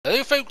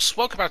folks,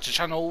 welcome back to the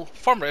channel.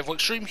 Villarejo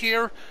Extreme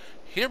here.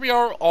 Here we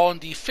are on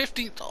the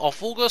 15th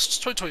of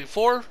August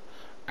 2024,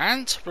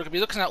 and we're going to be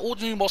looking at all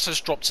the new mods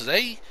that dropped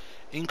today,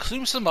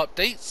 including some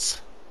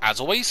updates. As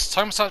always,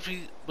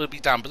 timestamp will be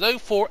down below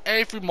for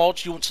every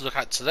mod you want to look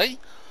at today.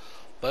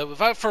 But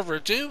without further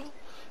ado,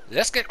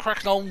 let's get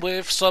cracking on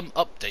with some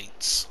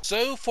updates.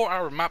 So for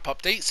our map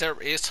updates, there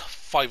is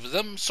 5 of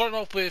them, starting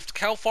off with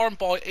Cow Farm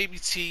by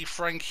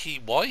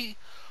AT5104 Pack,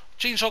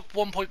 changelog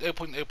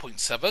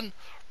 1.0.0.7,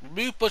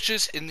 remove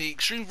bushes in the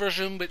extreme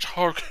version which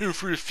are go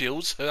through the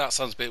fields, so that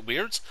sounds a bit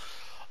weird.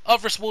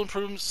 Other small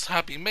improvements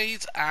have been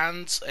made,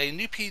 and a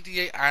new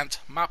PDA and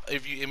map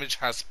overview image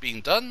has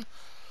been done.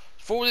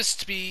 For this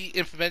to be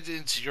implemented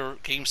into your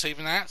game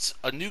saving apps,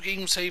 a new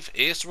game save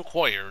is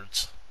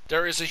required.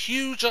 There is a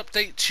huge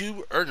update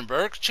to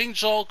Erlenberg,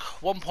 changelog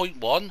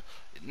 1.1,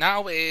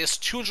 now it is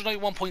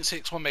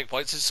 291.61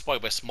 megabytes, this is by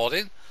West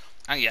Modding.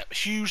 And yeah,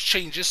 huge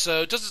changes,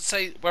 so it doesn't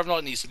say whether or not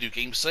it needs a new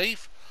game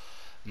save.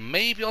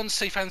 Maybe on the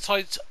safe hand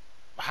side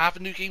have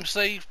a new game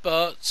save,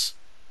 but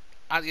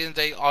at the end of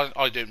the day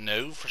I don't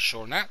know for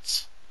sure on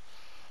that.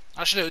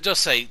 Actually no, it does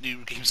say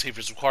new game save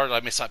is required, I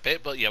missed that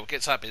bit, but yeah, we'll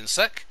get to that bit in a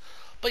sec.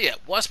 But yeah,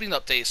 what's been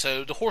updated?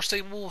 So the horse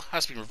stable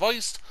has been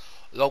revised,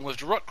 along with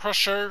the rut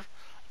crusher,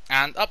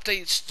 and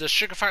updates the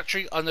sugar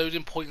factory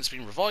unloading point has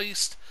been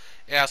revised.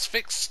 It has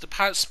fixed the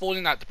pallets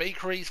spawning at the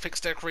bakery,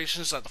 fixed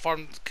decorations that the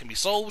farm can be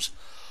sold,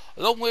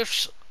 along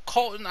with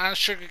cotton and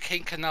sugar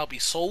cane can now be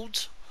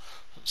sold,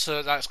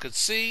 so that's good to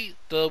see.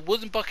 The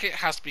wooden bucket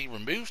has been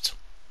removed.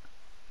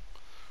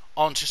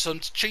 On to some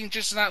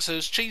changes in that, so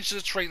there's changes to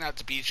the terrain at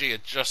the BG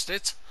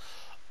adjusted.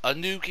 A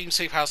new game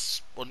save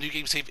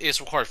is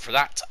required for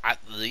that at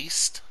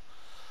least.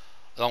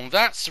 Along with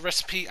that, the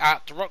recipe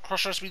at the rock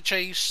crusher has been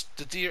changed,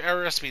 the deer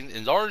area has been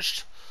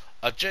enlarged,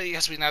 a jetty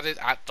has been added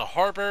at the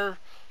harbour,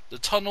 the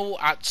tunnel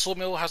at the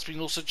sawmill has been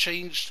also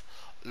changed,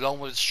 along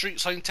with street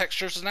sign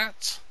textures and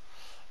that.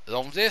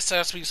 Along with this, there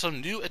has been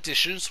some new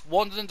additions.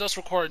 One of them does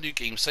require a new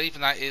game save,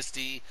 and that is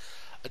the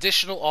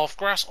additional of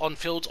grass on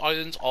Field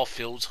Island of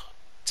Field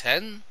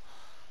 10.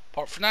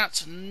 Apart from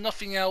that,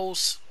 nothing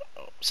else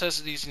says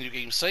it needs a new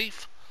game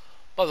save.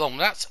 But along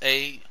with that,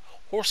 a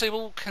horse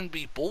stable can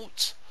be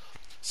bought.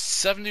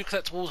 7 new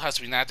collectibles has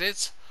been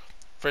added.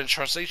 French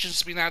translations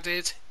has been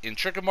added. In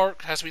trigger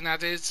mark has been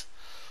added.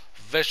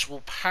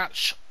 Vegetable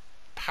patch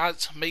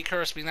pallet maker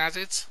has been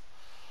added.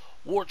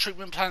 Water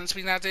treatment plant has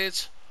been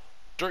added.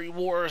 Dirty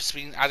water has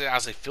been added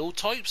as a field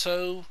type,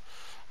 so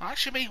I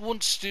actually may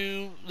want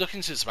to look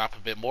into this map a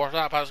bit more.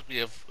 That will be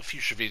a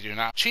future video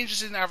now.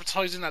 Changes in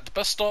advertising at the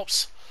bus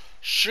stops.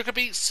 Sugar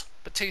beets,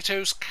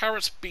 potatoes,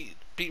 carrots,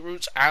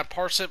 beetroots and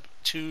parsnip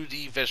to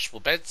the vegetable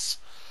beds.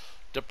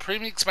 The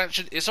premium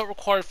expansion is not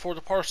required for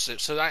the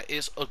parsnip, so that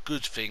is a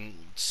good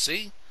thing to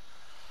see.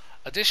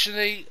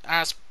 Additionally,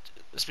 as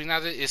has been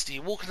added is the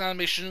walking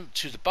animation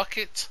to the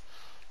bucket.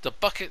 The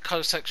bucket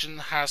colour section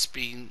has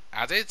been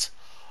added.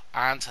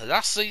 And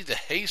lastly, the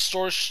hay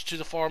storage to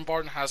the farm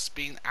barn has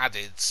been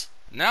added.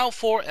 Now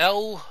for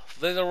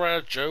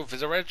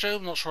Villarejo,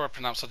 I'm not sure how to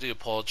pronounce, I do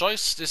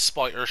apologise. This is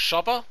by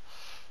Szpakowo.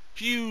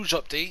 Huge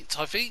update,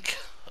 I think.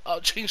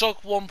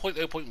 Changelog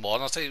 1.0.1,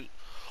 I'll say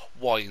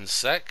why in a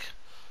sec.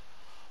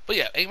 But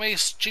yeah,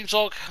 anyways,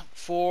 changelog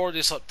for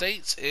this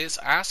update is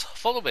as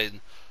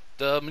following.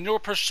 The manure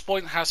purchase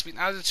point has been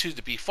added to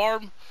the beef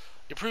farm.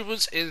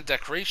 Improvements in the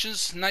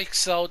decorations. Now you can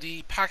sell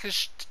the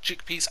packaged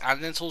chickpeas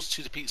and lentils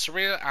to the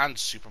pizzeria and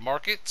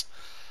supermarket.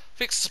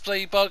 Fixed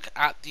display bug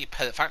at the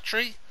pellet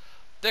factory.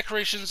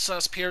 Decorations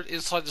that appeared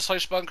inside the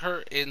site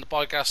bunker in the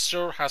biogas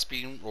sewer has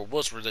been or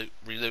was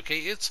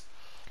relocated.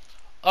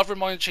 Other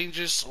minor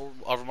changes or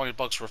other minor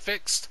bugs were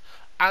fixed.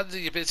 Added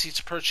the ability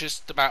to purchase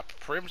the map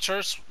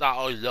perimeters that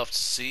I love to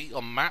see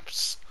on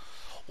maps.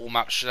 All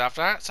maps should have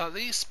that at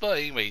least, but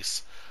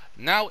anyways.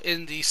 Now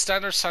in the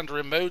standard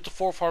Sandering mode, the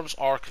 4 farms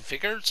are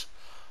configured.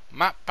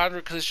 Map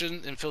boundary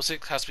collision in Field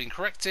 6 has been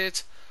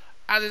corrected.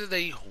 Added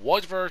a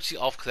wide variety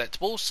of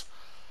collectibles.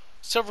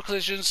 Several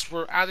collisions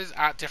were added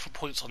at different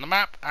points on the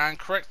map and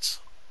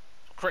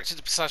corrected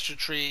the pistachio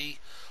tree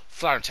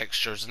flower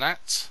textures and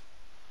that.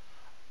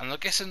 And I'm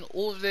guessing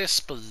all of this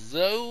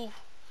below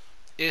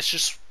is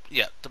just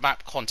the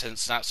map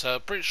contents and that, so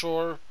I'm pretty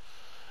sure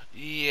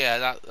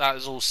that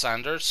is all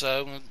standard,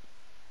 so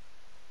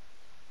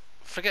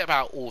forget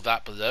about all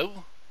that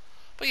below.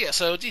 But yeah,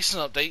 so a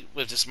decent update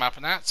with this map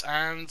and that,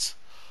 and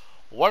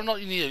whether or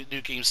not you need a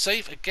new game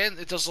save, again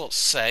it does not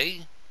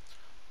say,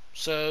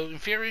 so in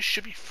theory it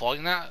should be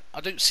fine. That I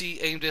don't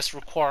see any of this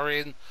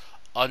requiring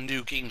a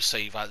new game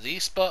save at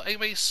least, but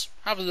anyways,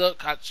 have a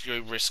look at your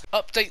own risk.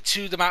 Update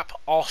to the map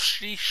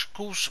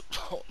Osteekuste,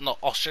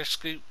 not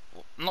Osteekuste,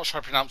 I'm not sure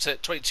how to pronounce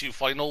it, 22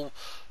 final.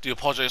 Do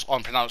apologise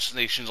on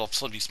pronunciations of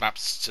some of these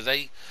maps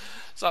today.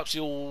 It's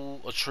absolutely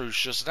all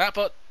atrocious and that,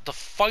 but the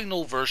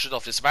final version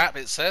of this map,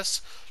 it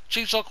says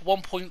changelog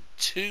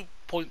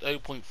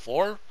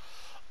 1.2.0.4.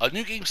 A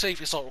new game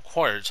save is not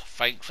required,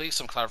 thankfully,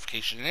 some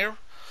clarification here.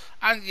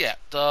 And yeah,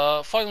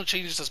 the final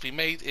changes that's been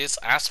made is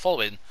as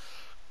following.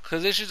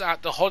 Collisions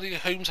at the holiday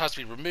homes has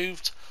been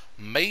removed.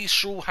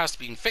 Maze rule has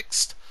been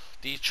fixed.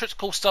 The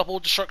critical stubble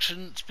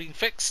destruction has been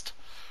fixed.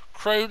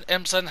 Krone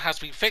MSN has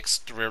been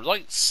fixed, the rear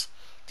lights.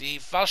 The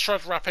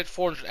Valstrad Rapid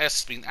 400S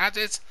has been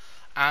added.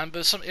 And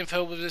there's some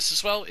info with this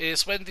as well,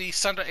 is when the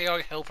standard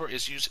AI helper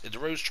is used in the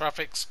road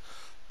traffics,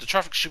 the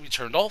traffic should be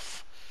turned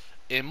off.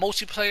 In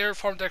multiplayer,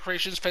 farm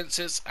decorations,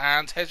 fences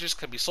and hedges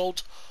can be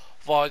sold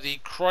via the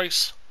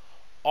Kreis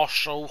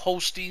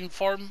Holstein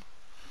farm.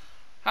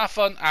 Have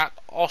fun at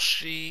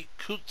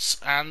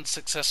Osteekuste and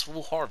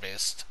successful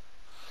harvest.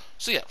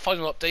 So yeah,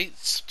 final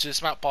updates to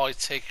this map by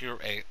Taker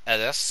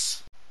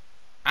LS.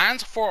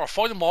 And for our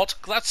final mod,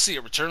 glad to see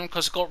it return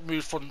because it got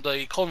removed from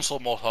the console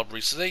mod hub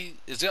recently,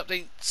 is the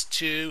updates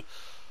to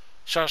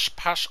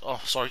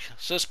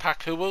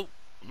Szpakowo.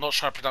 I'm not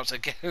sure how to pronounce it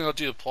again, I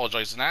do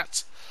apologise on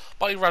that.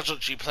 By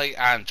Rajot Play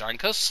and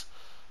Jankus.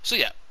 So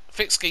yeah,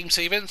 fixed game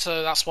saving,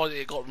 so that's why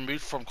it got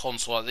removed from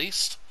console at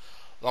least.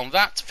 Along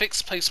that,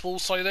 fixed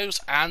placeable silos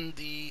and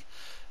the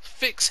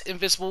fixed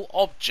invisible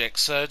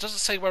objects. So it doesn't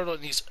say whether or not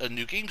it needs a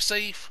new game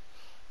save.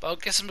 But I'm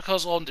guessing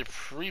because on the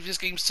previous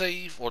game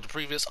save, or the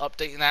previous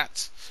update in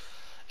that,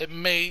 it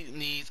may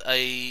need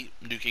a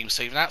new game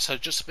save in that, so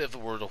just a bit of a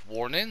word of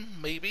warning,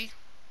 maybe.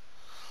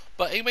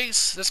 But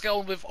anyways, let's get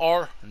on with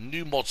our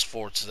new mods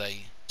for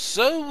today.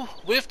 So,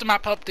 with the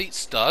map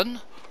updates done,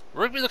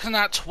 we're going to be looking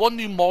at one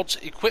new mod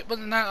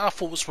equipment and that I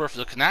thought was worth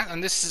looking at,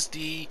 and this is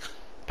the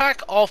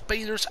pack of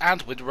Balers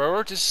and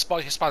Windrow. This is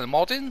by Hispanic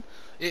Modding.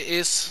 It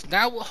is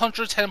now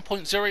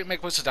 110.08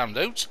 megabytes to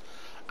download,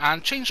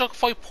 and changelog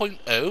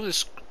 5.0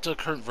 is the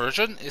current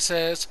version. It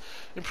says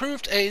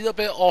improved a little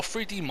bit of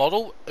 3D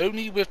model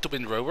only with the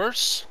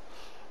windrowers.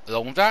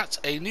 Along with that,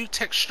 a new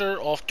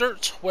texture of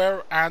dirt,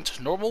 wear and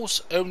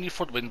normals only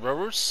for the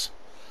windrowers.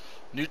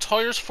 New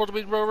tires for the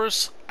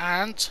windrowers,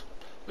 and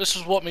this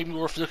is what made me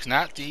worth looking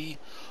at, the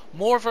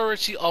more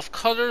variety of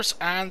colours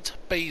and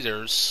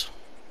Balers.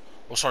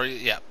 Oh sorry,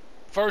 yeah,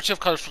 variety of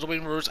colours for the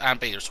windrowers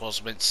and Balers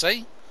was I meant to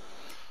say.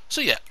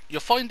 So yeah,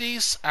 you'll find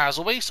these as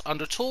always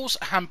under tools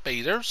and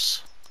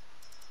Balers.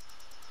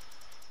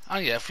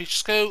 And yeah, if we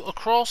just go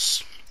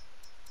across,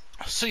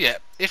 so yeah,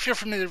 if you're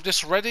familiar with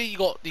this already, you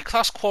got the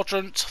Claas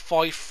Quadrant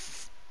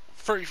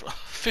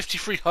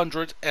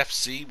 5300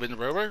 FC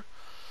Windrower,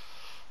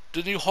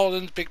 the New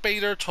Holland Big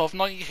Baler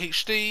 1290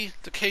 HD,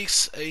 the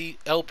Case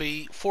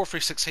LB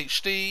 436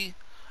 HD,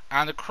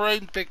 and the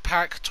Krone Big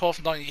Pack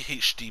 1290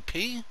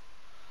 HDP.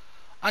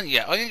 And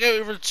yeah, I didn't go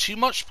over too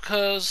much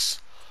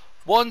because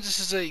one, this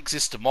is an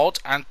existing mod,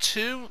 and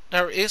two,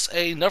 there is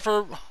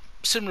another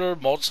similar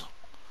mod.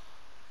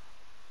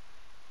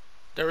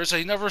 There is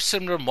another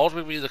similar mod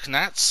we'll be looking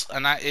at,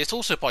 and that is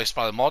also by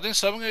Hispanic Modding,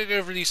 so I'm going to go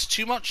over these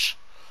too much.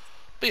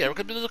 But yeah, we're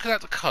going to be looking at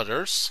the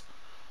colours,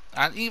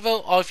 and even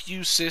though I've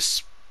used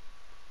this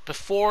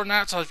before and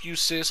that, I've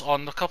used this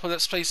on a couple of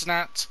Let's Plays and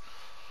that,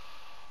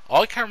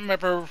 I can't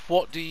remember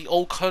what the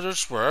old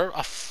colours were.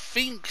 I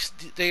think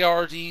they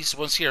are these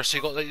ones here, so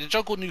you got like the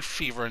Jungle New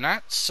Fever and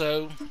that,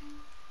 so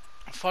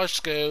if I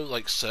just go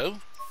like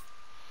so.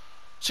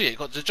 So yeah, you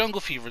got the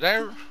Jungle Fever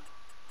there.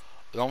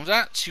 Along with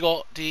that, you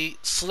got the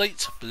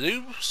Slate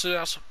Blue, so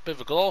that's a bit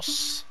of a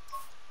gloss.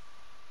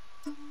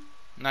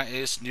 And that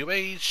is New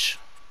Age.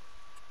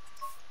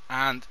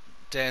 And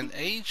then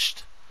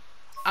Aged.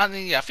 And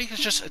then, yeah, I think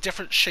it's just a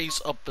different shades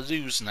of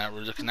blues in that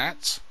we're looking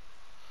at.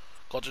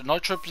 Got the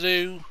Nitro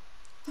Blue,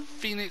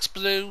 Phoenix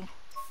Blue,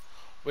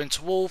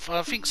 Winter Wolf, and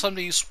I think some of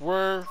these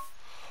were,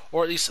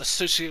 or at least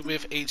associated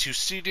with A2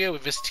 Studio,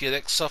 with this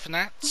TX stuff and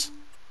that.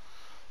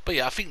 But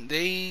yeah, I think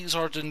these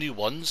are the new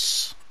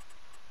ones.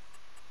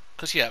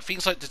 Because yeah,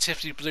 things like the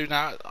Tiffany Blue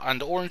now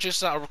and the oranges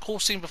that I recall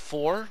seeing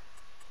before.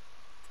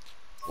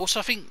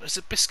 Also, I think, is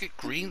it Biscuit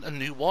Green, a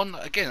new one?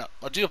 Again,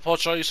 I do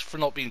apologise for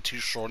not being too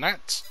sure on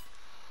that.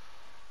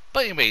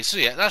 But anyway, so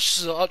yeah, that's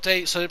just an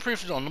update. So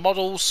improvement on the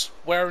models,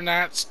 wearing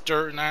that,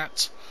 dirt and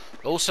that,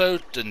 but also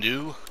the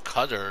new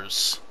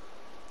colours.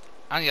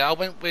 And yeah, I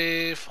went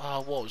with,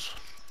 what was,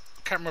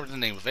 I can't remember the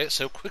name of it,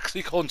 so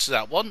quickly go on to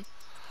that one.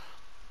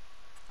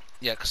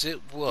 Yeah, because it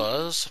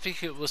was, I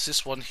think it was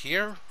this one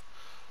here.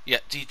 Yeah,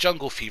 the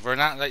Jungle Fever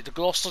and that, like the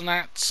gloss on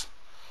that,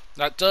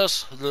 that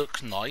does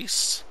look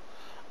nice.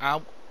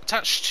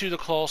 Attached to the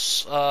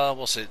Claas,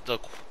 what's it, the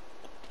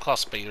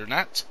Claas Baler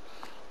and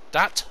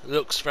that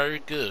looks very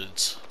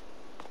good.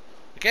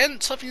 Again,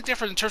 something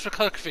different in terms of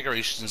colour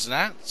configurations and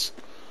that.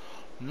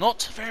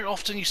 Not very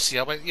often you see,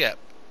 I went, yeah,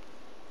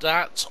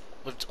 that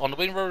on the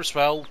Windrow as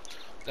well.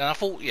 Then I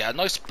thought, yeah, a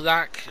nice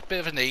black, a bit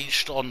of an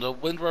aged on the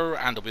Windrow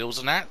and the wheels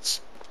and that.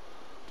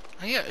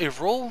 And yeah,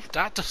 overall,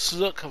 that does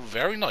look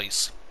very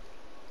nice.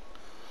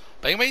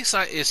 But anyways,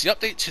 that is the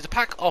update to the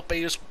pack of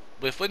Balers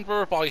with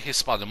Windrow by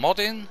Hispanic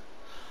Modding.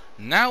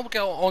 Now we'll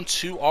get on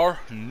to our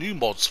new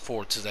mods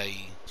for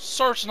today.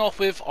 Starting off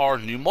with our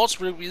new mods,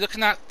 we'll be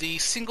looking at the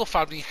single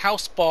family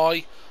house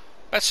by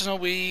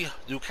Betanoe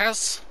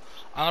Lucas.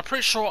 And I'm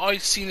pretty sure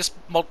I've seen this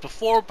mod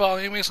before, but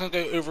anyways, I'm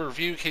going to go over a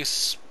review in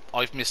case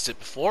I've missed it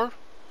before.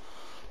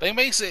 But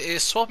anyways, it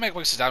is 12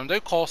 megabytes of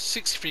download, cost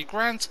 63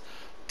 grand,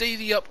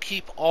 daily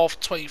upkeep of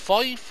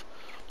 25,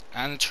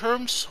 and in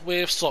terms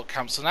with slot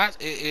counts and that,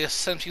 it is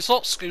 70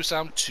 slots, goes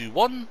down to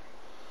 1.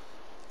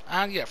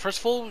 And yeah, first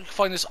of all, you can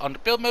find this under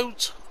build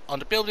mode,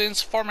 under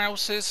buildings,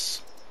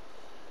 farmhouses,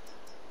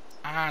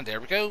 and there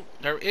we go.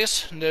 There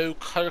is no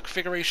color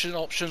configuration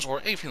options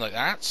or anything like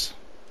that.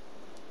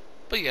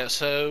 But yeah,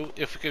 so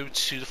if we go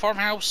to the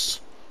farmhouse,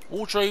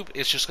 wardrobe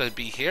is just going to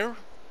be here,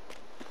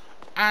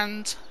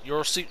 and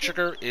your sleep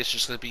trigger is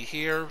just going to be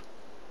here.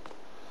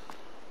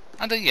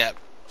 And then yeah,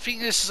 I think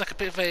this is like a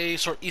bit of a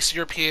sort of East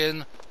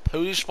European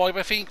Polish vibe,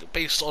 I think,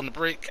 based on the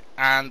brick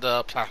and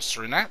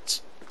plaster in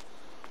that.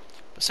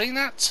 But saying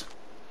that,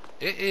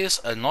 it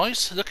is a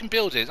nice looking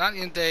building. At the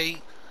end of the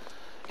day,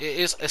 it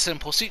is a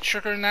simple seat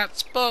trigger in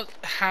that, but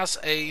has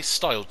a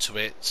style to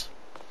it.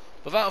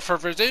 Without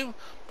further ado,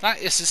 that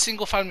is the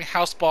single family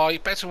house by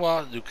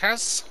Benoit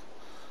Lucas.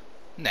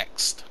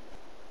 Next.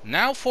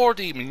 Now for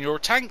the manure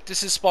tank.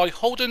 This is by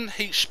Holden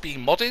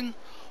HB Modding,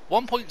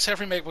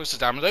 1.7 megabytes of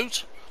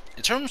download.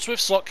 In terms with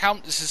slot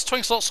count, this is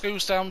 20 slots,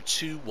 goes down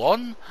to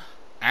 1.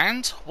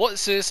 And what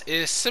this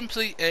is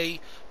simply a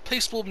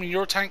placeable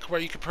manure tank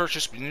where you can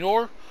purchase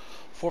manure.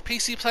 For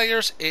PC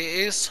players, it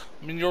is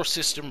manure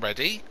system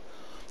ready,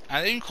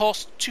 and it only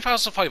costs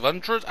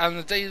 2,500 and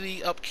a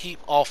daily upkeep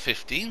of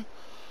 15.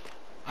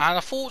 And I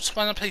thought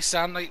when I placed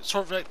down, like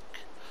sort of like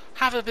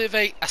have a bit of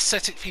a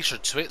aesthetic feature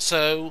to it.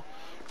 So,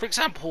 for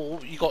example,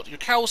 you got your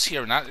cows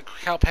here and that, the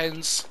cow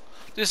pens.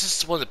 This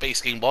is one of the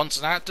base game ones,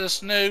 and that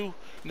there's no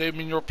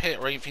manure pit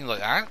or anything like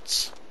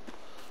that,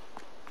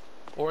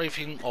 or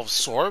anything of the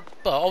sort.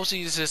 But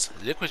obviously, this is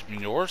liquid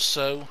manure.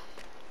 So,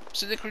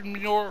 is it liquid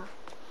manure?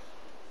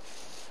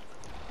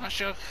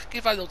 Actually, I'll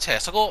give that a little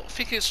test. I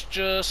think it's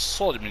just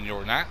solid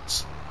manure in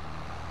that.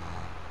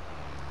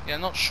 Yeah,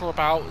 not sure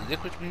about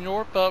liquid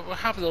manure, but we'll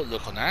have a little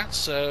look on that.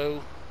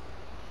 So,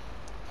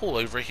 pull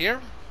over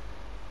here.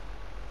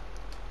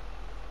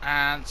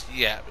 And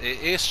yeah,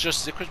 it is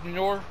just liquid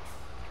manure.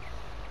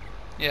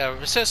 Yeah,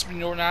 if it says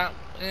manure now,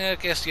 I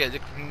guess yeah,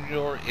 liquid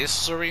manure is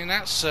slurry in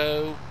that.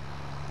 So,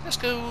 let's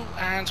go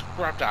and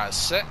grab that a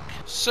sec.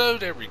 So,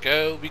 there we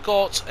go. We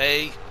got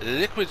a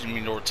liquid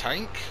manure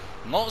tank,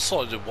 not a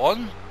solid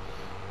one.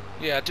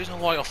 Yeah, I don't know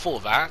why I thought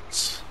of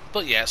that.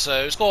 But yeah,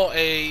 so it's got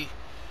a,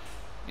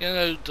 you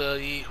know,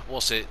 the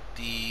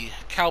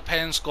cow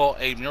pen's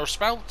got a manure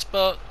spout,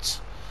 but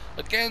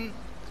again,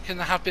 can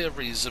have a bit of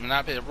realism and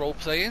a bit of role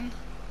playing.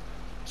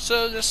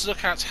 So let's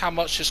look at how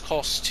much this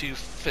costs to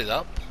fill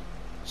up.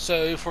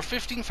 So for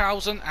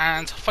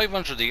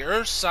 15,500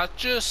 litres, that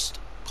just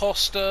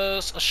cost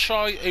us a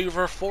shy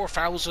over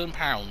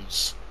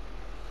 £4,000.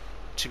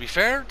 To be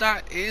fair,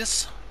 that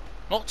is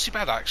not too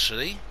bad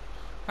actually.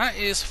 That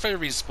is very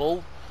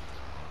reasonable,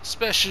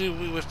 especially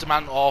with the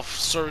amount of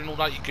slurry and all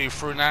that you go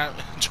through now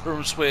in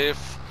terms with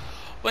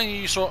when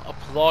you sort of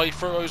apply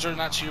fertilizer and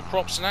that to your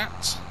crops and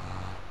that.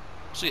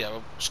 So yeah,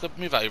 we're just going to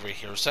move that over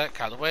here a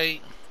sec, out of the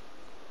way.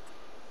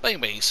 But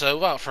anyway, so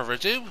without further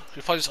ado,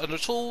 we find this under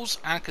tools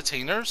and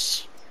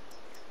containers.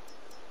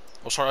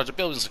 Or sorry, under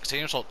buildings and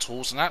containers, not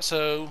tools and that.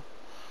 So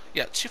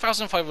yeah,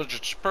 2,500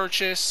 to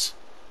purchase,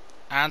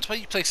 and when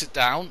you place it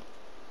down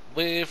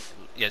with,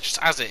 yeah, just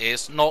as it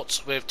is,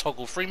 not with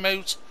toggle free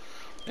mode,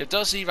 it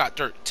does leave that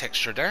dirt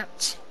texture there.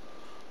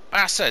 But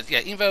as I said, yeah,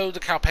 even though the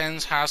cow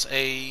pens has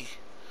a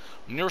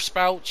manure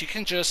spout, you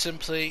can just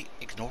simply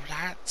ignore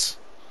that.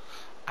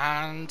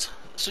 And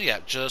so yeah,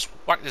 just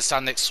whack this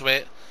down next to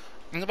it.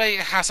 And the way it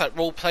has that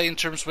role play in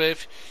terms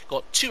with, you've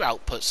got two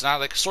outputs now,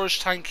 like a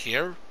storage tank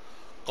here,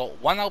 got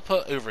one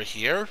output over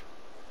here,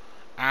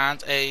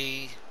 and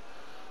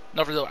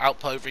another little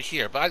output over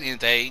here. But at the end of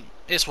the day,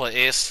 it's what it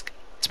is.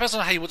 Depends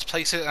on how you want to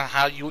place it and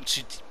how you want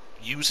to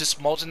use this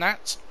mod in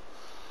that.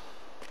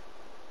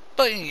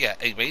 But yeah,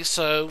 anyway,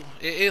 so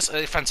it is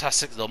a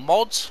fantastic little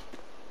mod,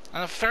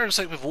 and I'm fair to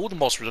say with all the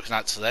mods we're looking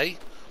at today,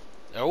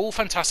 they're all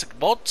fantastic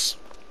mods.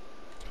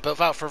 But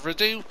without further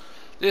ado,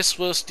 this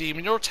was the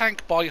manure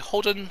tank by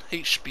Holden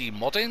HB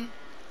Modding.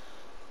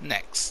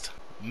 Next,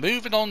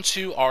 moving on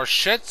to our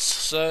sheds.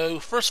 So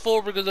first of all,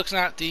 we're going to be looking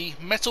at the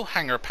metal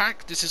hanger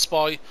pack. This is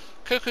by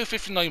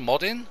Coco59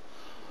 Modding.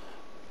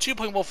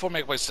 2.14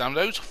 megabytes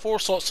download, 4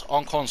 slots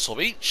on console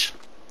each.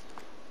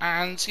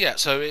 And yeah,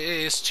 so it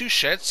is two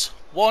sheds.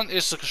 One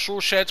is the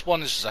control shed,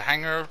 one is just a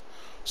hanger.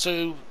 So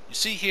you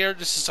see here,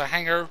 this is a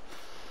hanger.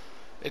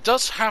 It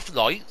does have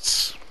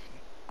lights,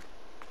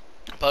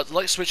 but the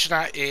light switch in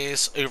that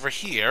is over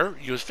here,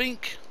 you would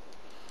think.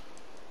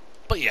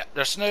 But yeah,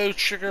 there's no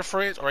trigger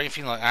for it or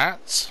anything like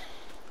that.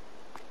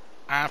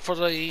 And for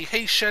the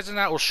hay shed in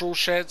that, or straw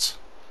shed,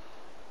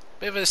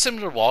 bit of a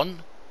similar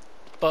one,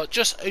 but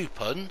just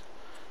open.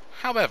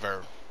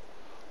 However,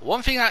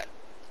 one thing that,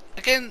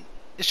 again,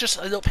 it's just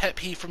a little pet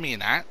peeve for me in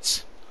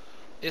that,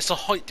 it's the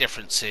height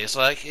differences.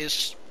 Like,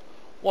 it's,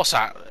 what's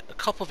that, a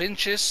couple of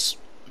inches?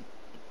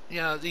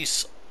 Yeah, at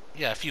least,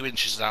 yeah, a few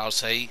inches that I would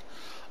say.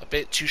 A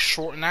bit too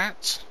short in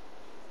that.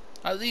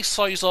 At least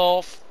size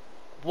of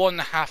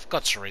 1.5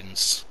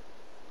 gutterings.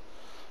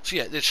 So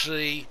yeah,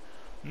 literally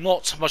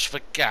not much of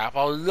a gap.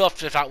 I would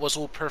love if that was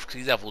all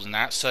perfectly leveled in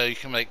that, so you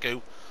can like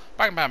go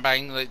bang bang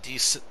bang, like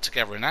these sit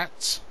together in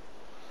that.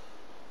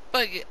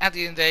 But at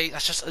the end of the day,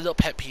 that's just a little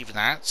pet peeve in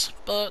that.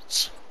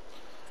 But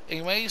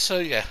anyway, so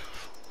yeah,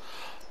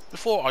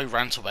 before I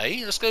rant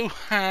away, let's go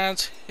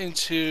ahead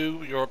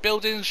into your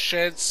buildings,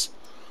 sheds,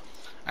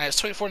 and it's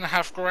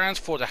 24.5 grand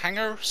for the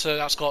hangar. So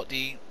that's got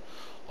the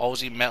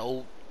Aussie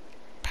metal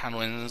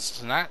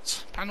panelings and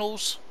that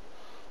panels.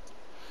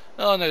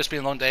 Oh no, it's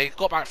been a long day.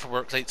 Got back from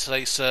work late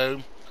today,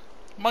 so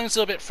mine's a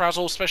little bit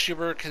frazzled, especially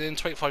working in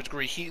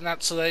 25-degree heat and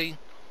that today.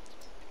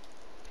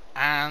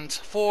 And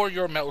for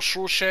your metal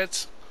straw shed,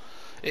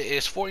 it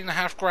is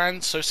 14.5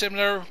 grand, so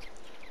similar.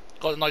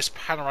 Got a nice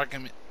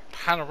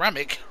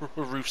panoramic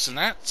roofs and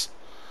that.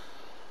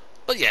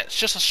 But yeah, it's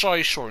just a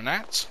shy shore in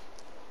that.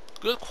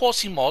 Good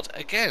quality mod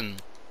again.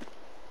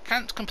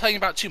 Can't complain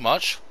about too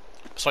much,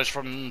 aside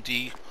from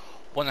the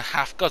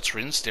 1.5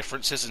 gutterings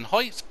differences in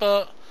height,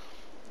 but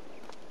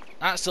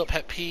that's still a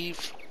pet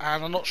peeve,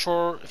 and I'm not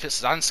sure if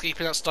it's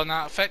landscaping that's done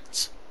that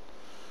effect.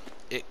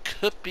 It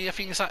could be, I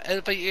think it's that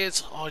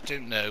elevated, I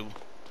don't know.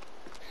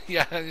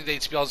 Yeah,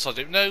 to be honest, I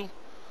don't know.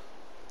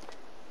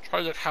 Try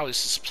to look how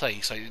this is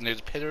placed, you know,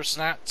 the pillars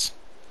and that.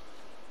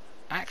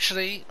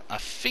 Actually, I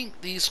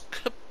think these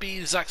could be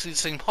exactly the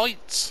same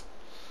height.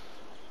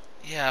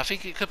 Yeah, I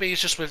think it could be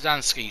just with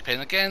landscaping.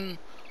 Again,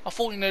 I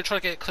thought, you know, try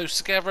to get it close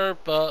together,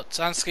 but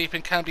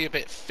landscaping can be a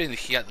bit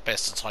finicky at the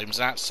best of times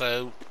and that,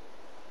 so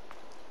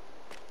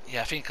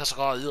yeah, I think because I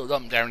got a little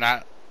lump there and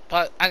that.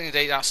 But at the end of the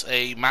day, that's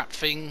a map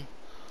thing,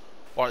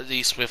 or at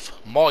least with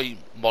my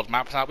mod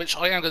map now, which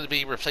I am going to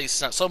be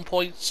replacing at some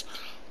point.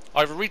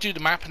 Either redo the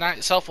map and that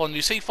itself on a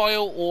new save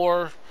file,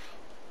 or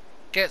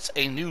get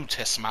a new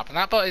test map and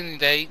that. But at the end of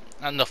the day,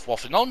 enough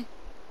waffling on.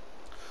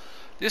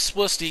 This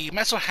was the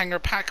Metal Hangar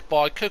Pack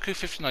by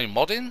Coco59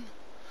 Modding.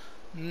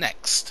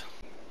 Next,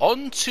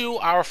 on to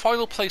our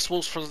final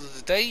placeables for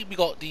the day. We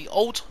got the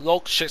Old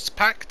Log Sheds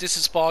Pack. This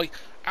is by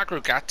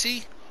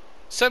Agrogati.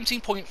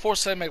 17.47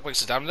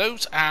 megabytes of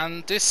download,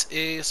 and this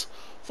is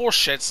 4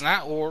 sheds and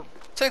that, or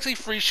technically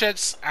 3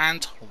 sheds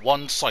and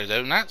 1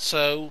 silo and that.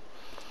 So,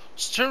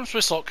 terms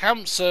with slot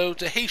count, so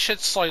the hay shed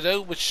silo,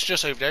 which is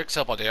just over there,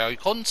 except by the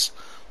icons,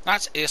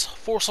 that is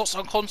 4 slots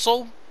on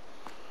console,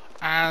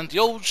 and the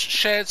old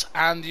shed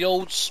and the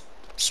old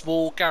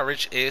small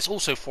garage is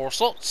also 4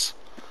 slots,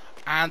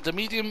 and the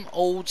medium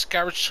old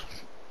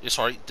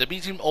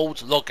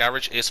log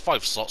garage is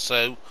 5 slots.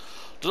 So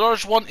the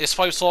large one is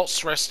 5 slots,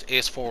 the rest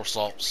is 4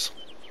 slots.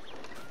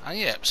 And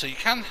yeah, so you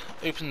can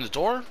open the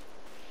door,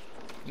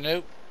 you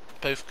know,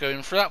 both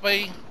going through that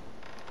way.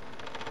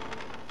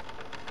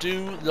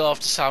 Do love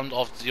the sound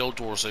of the old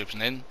doors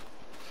opening.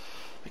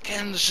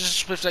 Again, this is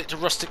just with like the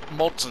rustic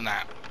mods and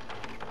that.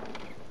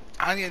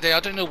 And yeah, I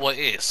don't know what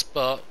it is,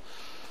 but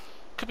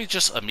could be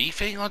just a me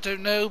thing, I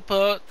don't know.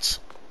 But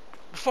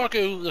before I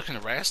go looking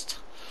at the rest,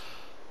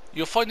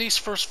 you'll find these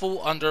first of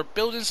all under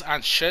buildings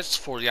and sheds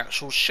for the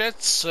actual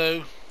sheds.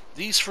 So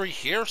these 3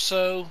 here.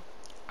 So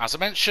as I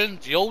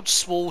mentioned, the old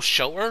small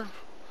shelter,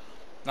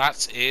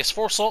 that is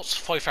 4 slots,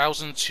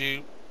 5,000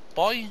 to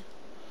buy.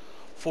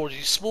 For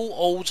the small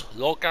old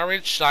log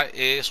garage, that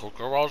is, or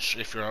garage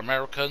if you're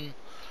American,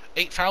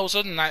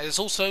 8,000, and that is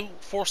also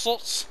 4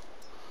 slots.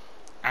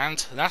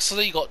 And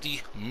lastly, you got the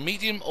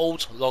medium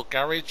old log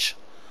garage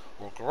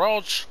or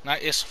garage,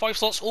 that is 5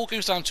 slots, all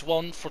goes down to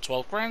 1 for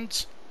 12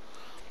 grand.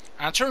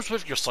 And in terms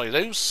with your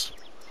silos,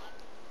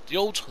 the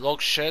old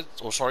log shed,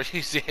 or sorry,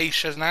 the hay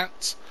shed and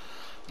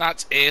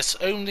that is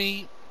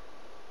only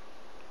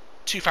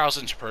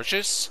 2,000 to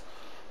purchase,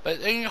 but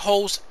it only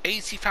holds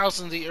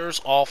 80,000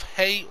 litres of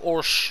hay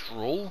or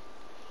straw.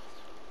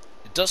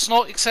 It does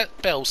not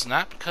accept bales and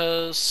that,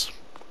 because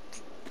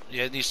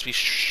yeah, it needs to be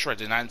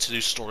shredded and to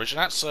do storage and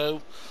that.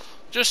 So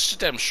just to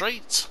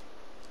demonstrate,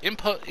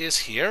 input is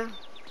here,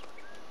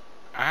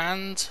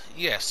 and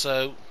yeah,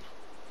 so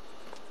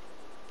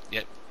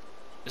yep.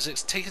 Is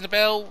it taking the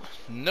bell?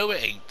 No,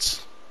 it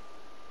ain't.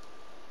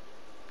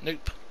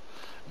 Nope.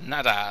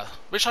 Nada.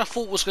 Which I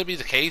thought was going to be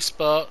the case,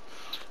 but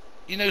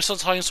you know,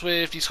 sometimes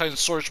with these kinds of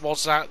storage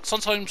mods that,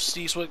 sometimes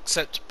these will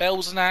accept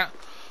bells and that,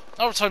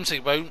 other times they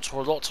won't,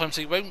 or a lot of times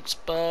they won't,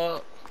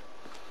 but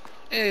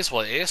it is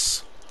what it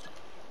is.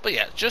 But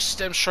yeah, just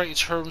to demonstrate in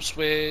terms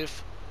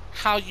with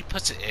how you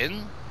put it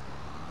in,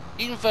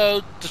 even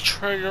though the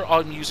trailer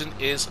I'm using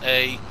is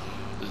a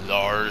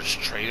large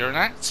trailer and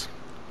that,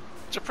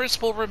 the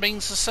principle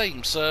remains the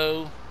same.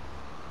 So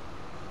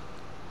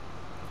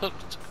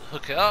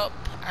hook it up,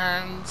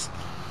 and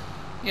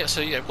yeah,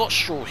 so yeah, I've got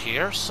straw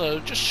here, so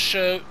just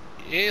show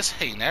it is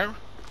hay now.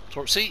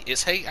 So see,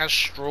 it's hay and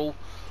straw,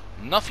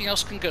 nothing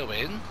else can go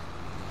in.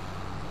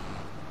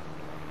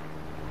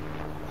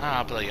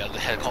 Ah, bloody hell, the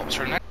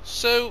helicopter now.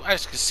 So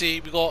as you can see,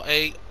 we got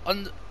a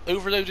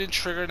overloading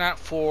trigger nut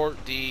for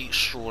the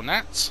straw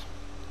nut.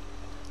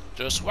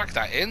 Just whack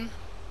that in,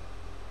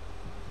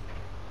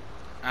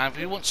 and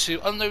we want to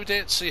unload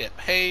it. So yeah,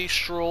 hay,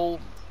 straw,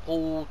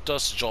 all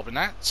does the job in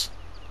that.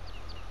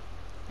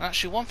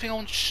 Actually, one thing I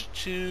want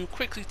to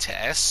quickly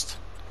test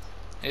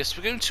is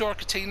we go into our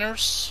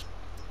containers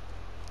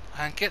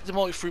and get the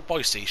multi-fruit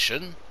buy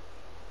station.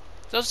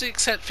 Does it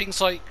accept things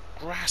like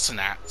grass and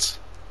that?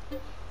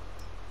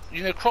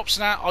 You know, crops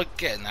and that, I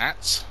get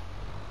that.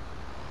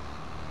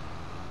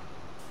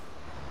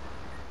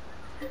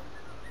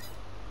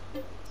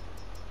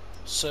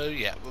 So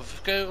yeah, we'll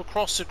go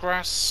across the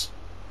grass.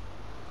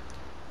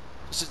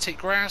 Does it take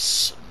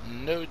grass?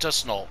 No, it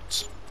does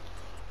not.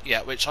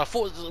 Yeah, which I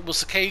thought was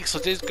the case. I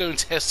did go and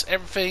test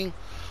everything.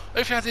 The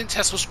only thing I didn't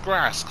test was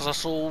grass, because I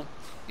saw,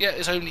 yeah,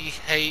 it's only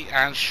hay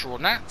and straw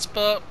and that,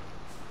 but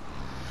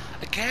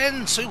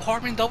again, so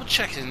hard in double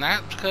checking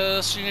that,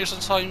 because, you know,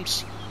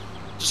 sometimes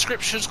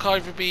descriptions can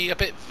either be a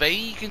bit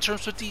vague in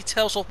terms of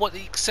details of what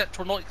they accept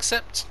or not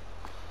accept.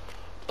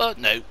 But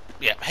no,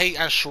 yeah, hay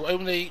and straw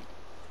only,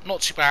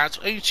 not too bad,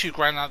 only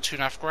 £2 out of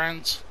 £2.5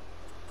 grand.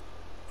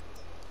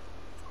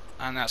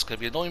 And that's going to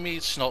be annoying me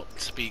to not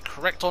to be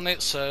correct on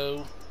it,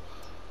 so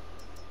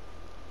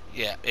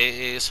yeah, it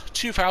is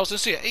 2,000,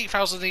 so yeah,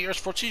 8,000 litres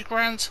for £2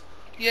 grand.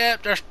 Yeah,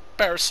 there's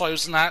better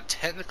size than that,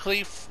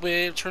 technically,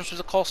 in terms of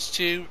the cost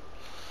to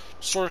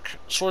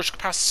storage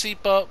capacity,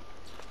 but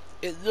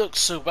it looks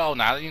so well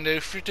now. You know,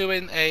 if you're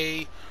doing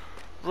a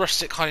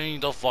rustic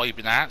kind of vibe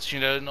in that, you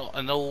know, not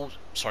an old,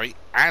 sorry,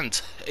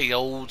 and a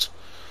old,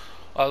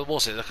 what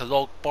was it, like a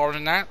log barn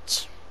in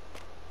that,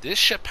 this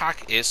ship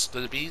pack is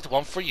going to be the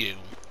one for you.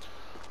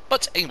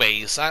 But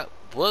anyways, that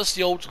was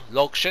the old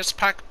log ships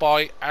pack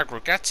by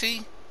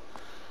Aggregati.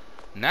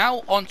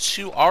 Now on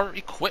to our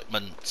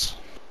equipment.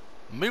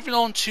 Moving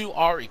on to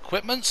our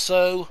equipment,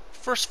 so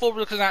first of all we're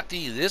looking at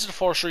the Lizard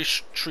Forestry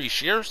Tree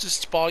Shears. This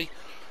is by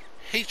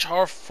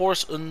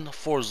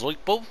AT5104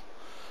 Pack.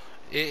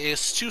 It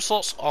is 2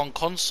 slots on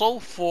console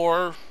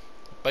for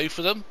both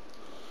of them.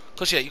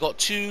 Because yeah, you got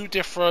 2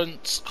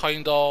 different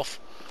kind of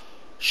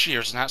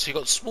shears and that. So you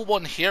got the small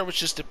one here,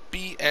 which is the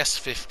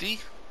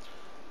BS50.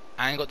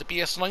 And you got the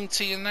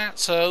BS90 in that.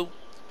 So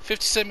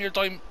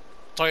 50cm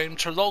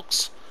diameter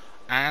logs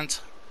and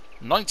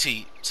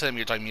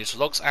 90cm diameter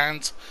logs.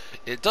 And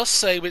it does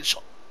say, which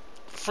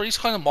for these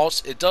kind of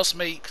mods, it does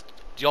make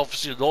the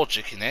obvious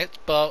logic in it,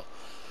 but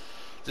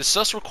this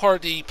does require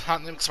the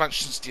Platinum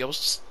Expansions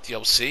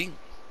DLC,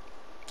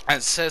 and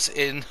it says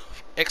in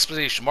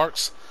exclamation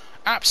marks,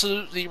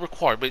 absolutely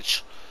required,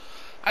 which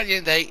at the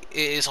end of the day,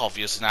 it is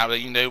obvious now,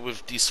 you know,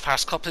 with these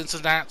fast couplings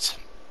and that.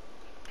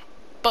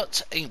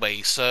 But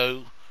anyway,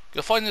 so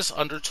you'll find this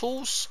under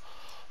Tools,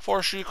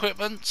 Forestry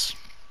Equipment.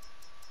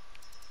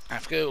 I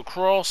have to go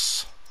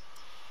across.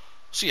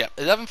 So yeah,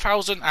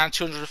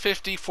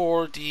 11,250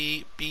 for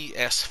the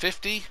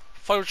BS50,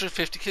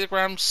 550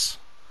 kilograms.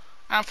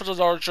 And for the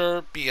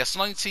larger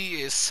BS90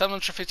 is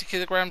 750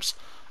 kilograms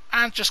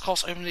and just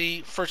costs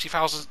only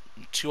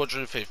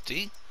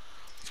 30,250.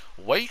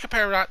 Where you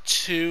compare that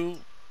to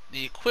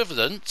the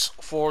equivalent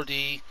for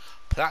the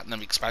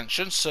Platinum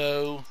expansion,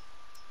 so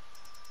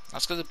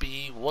that's going to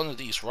be one of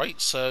these, right?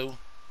 So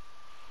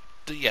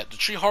the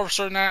tree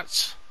harvester and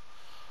that,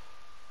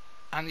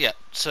 and yeah,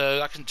 so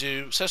that can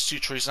do, it says 2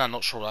 trees, and I'm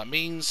not sure what that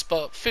means,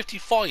 but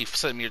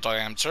 55cm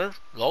diameter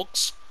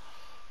logs,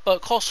 but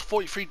it costs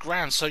 43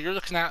 grand, so you're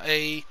looking at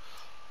a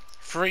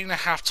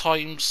 3.5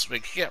 times, we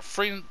can get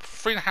three and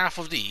a half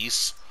of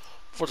these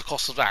for the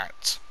cost of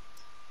that.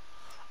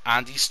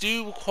 And these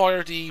do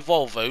require the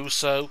Volvo,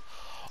 so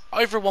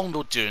either one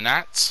will do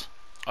that.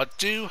 I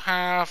do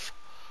have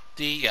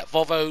the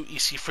Volvo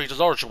EC3, the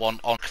larger one,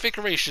 on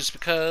configurations,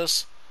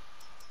 because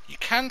you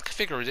can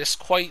configure this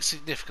quite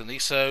significantly.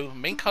 So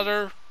main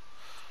colour,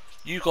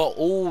 you got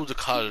all the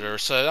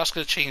colours, so that's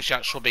going to change the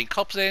actual main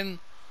coupling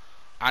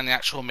and the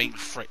actual main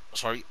frame.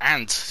 Sorry,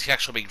 and the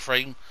actual main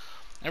frame.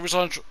 Every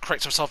time I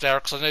correct myself there,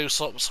 because I know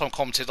some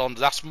commented on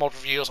the last mod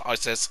reviews, I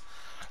says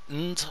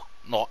and,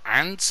 not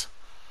and.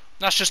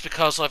 That's just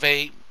because of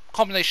a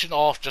combination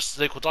of just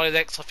local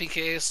dialects, I think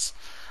it is,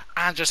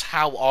 and just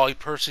how I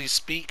personally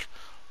speak.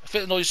 If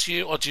it annoys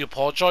you, I do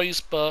apologise,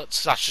 but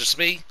that's just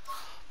me.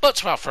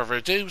 But without further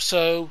ado,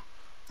 so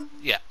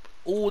yeah,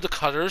 all the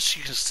colours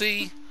you can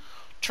see.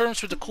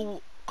 Turns with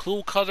the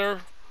cool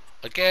colour.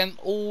 Again,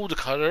 all the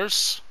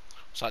colours.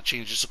 So that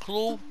changes the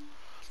claw.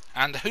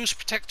 And the hose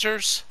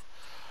protectors.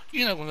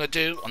 You know, we're going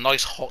to do a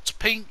nice hot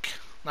pink.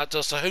 That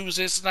does the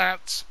hoses and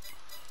that.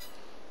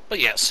 But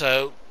yeah,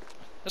 so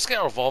let's get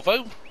our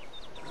Volvo.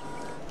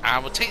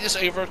 And we'll take this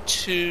over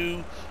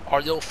to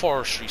our little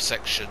forestry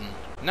section.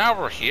 Now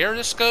we're here,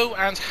 let's go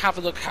and have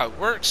a look how it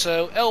works.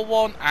 So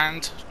L1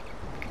 and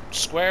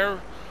square,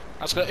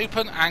 that's going to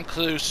open and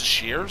close the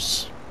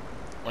shears.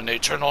 Or no,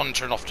 turn on and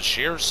turn off the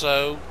shears.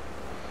 So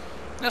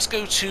let's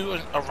go to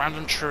a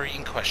random tree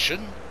in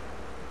question.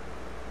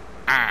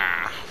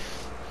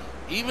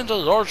 Even the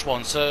large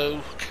one,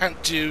 so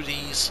can't do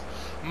these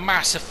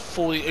massive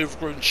fully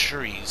overgrown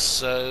trees.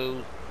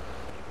 So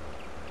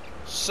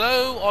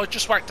I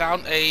just whacked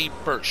down a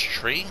birch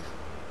tree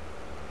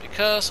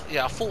because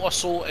yeah, I thought I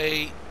saw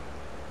a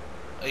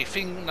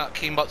thing that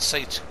came up to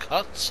say to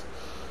cut.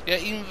 Yeah,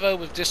 even though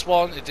with this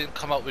one it didn't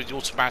come up with the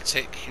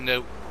automatic, you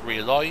know,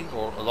 realign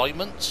or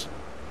alignment.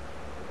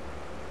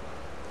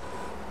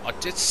 I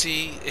did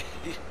see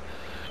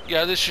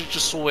yeah, literally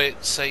just saw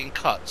it saying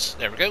cut.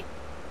 There we go.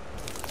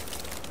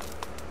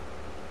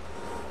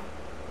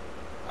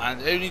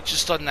 and only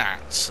just done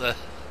that.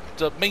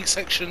 The main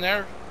section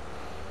there,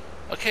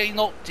 okay,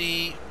 not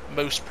the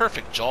most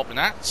perfect job in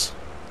that.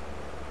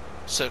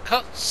 So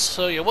cuts,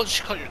 so yeah, once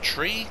you cut your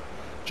tree,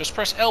 just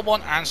press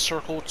L1 and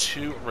circle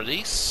to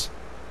release.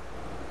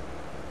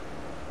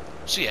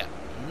 So yeah,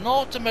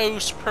 not the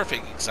most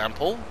perfect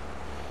example.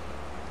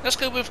 Let's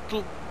go with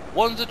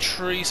one of the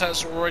trees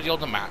that's already on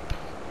the map.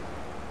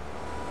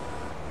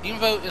 Even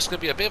though it's going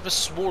to be a bit of a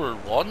smaller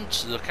one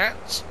to look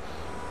at,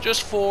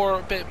 just for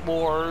a bit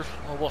more,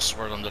 well, what's the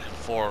word I'm looking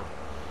for?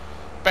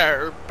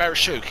 Better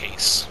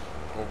showcase.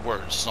 Or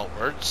words, not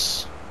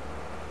words.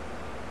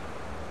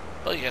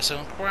 But yeah, so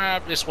I'll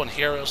grab this one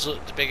here, it's the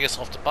biggest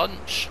of the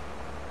bunch.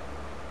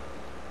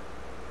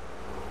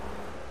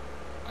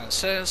 And it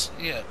says,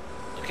 yeah,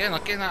 again,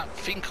 that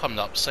thing coming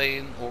up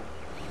saying, or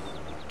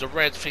the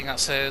red thing that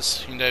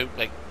says, you know,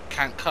 like,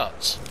 can't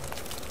cut.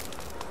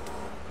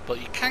 But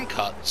you can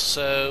cut,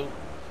 so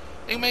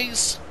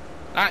anyways,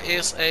 that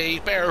is a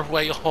better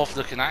way of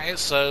looking at it.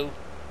 So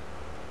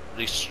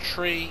release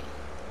tree.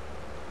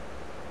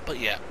 But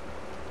yeah,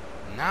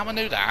 now I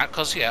know that,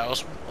 because yeah,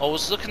 I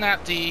was looking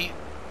at the,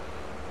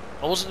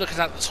 I wasn't looking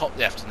at the top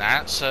left in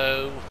that,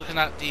 so looking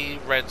at the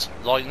red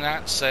line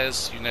that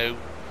says, you know,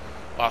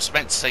 well, I was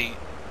meant to say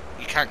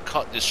you can't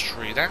cut this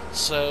tree that,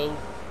 so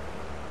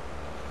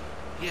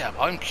yeah,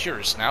 I'm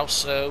curious now.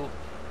 So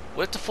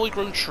with the fully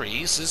grown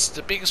trees, this is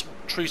the biggest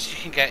trees you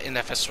can get in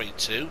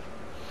FS32.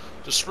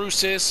 The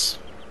spruces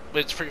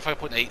with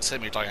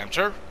 35.8cm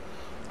diameter.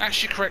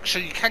 Actually,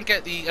 correction, you can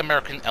get the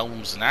American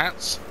elms in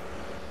that.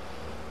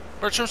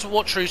 But in terms of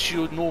what trees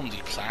you would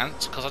normally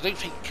plant, because I don't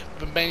think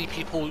many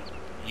people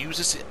use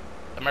this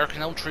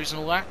American elm trees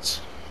and all that.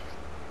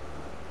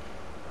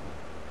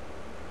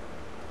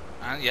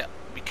 And yeah,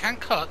 we can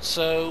cut,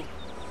 so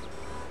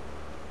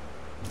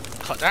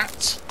cut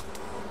that.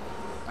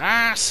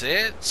 That's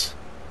it.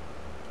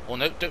 Oh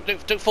no,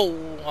 don't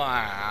fall.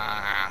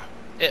 Ah,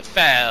 it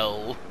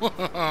fell.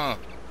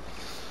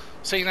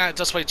 Seeing that it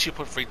does weigh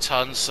 2.3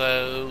 tons,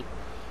 so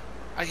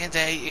at the end of the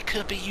day, it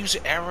could be user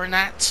error in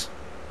that.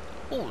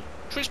 Oh,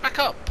 tree's back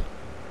up.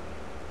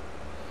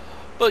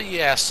 But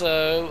yeah,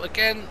 so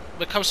again,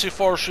 when it comes to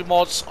forestry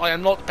mods, I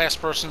am not the best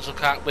person to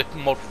look at with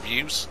mod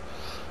reviews.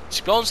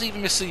 To be honest,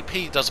 even Mr.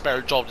 EP does a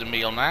better job than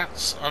me on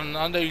that, and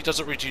I know he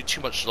doesn't really do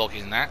too much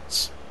logging in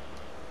that.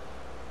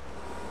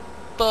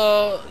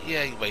 But yeah,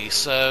 anyway,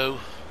 so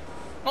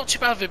not too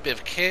bad of a bit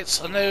of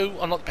kit. I know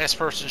I'm not the best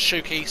person to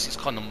showcase these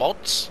kind of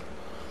mods,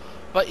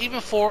 but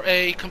even for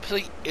a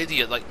complete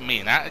idiot like me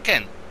and that,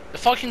 again,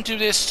 if I can do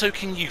this, so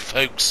can you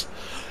folks.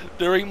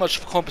 There ain't much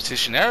of a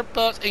competition there,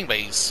 but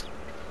anyways,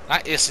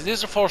 it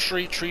is a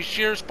Forestry tree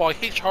shears by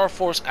HR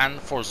Force and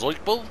Forestry.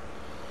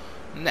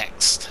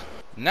 Next.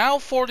 Now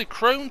for the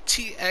Krone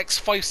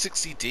TX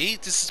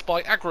 560D, this is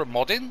by Agro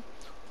Modding.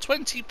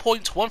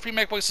 20.13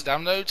 megabytes to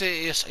download.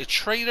 It is a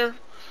trader.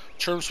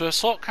 Terms with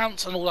slot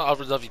counts and all that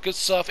other lovely good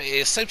stuff. It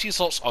is 17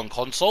 slots on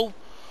console.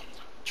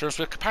 Terms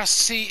with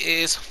capacity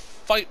is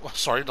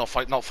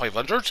not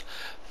 500,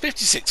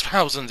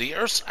 56,000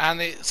 litres,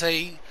 and it's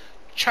a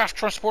chaff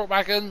transport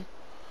wagon.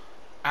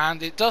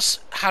 And it does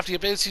have the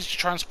ability to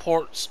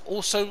transport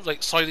also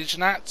like silage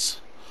and that,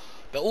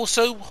 but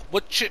also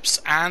wood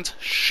chips and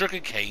sugar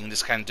cane.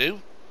 This can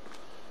do.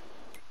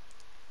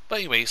 But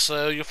anyway,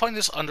 so you'll find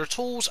this under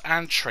tools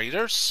and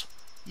traders.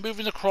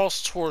 Moving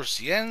across towards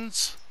the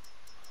end.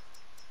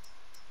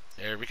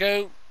 There we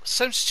go.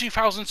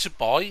 72,000 to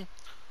buy.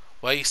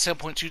 Weighs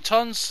 7.2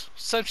 tons.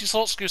 70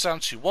 slots goes down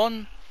to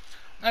 1.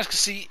 As you can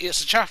see,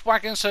 it's a chaff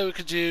wagon, so it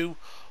could do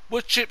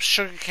wood chips,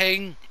 sugar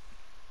cane,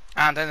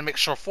 and then a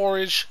mixture of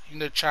forage, you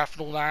know, chaff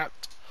and all that,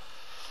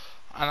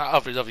 and that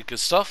other lovely good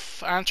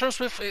stuff. And in terms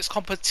with its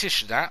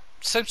competition, at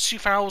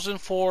 72,000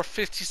 for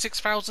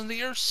 56,000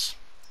 litres.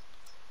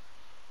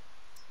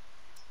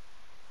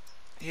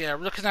 Yeah,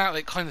 we're looking at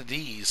like kind of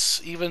these.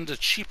 Even the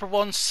cheaper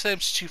ones,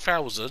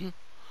 72,000.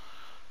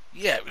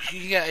 Yeah,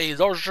 you can get a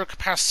larger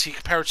capacity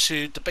compared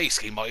to the base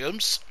game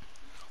items.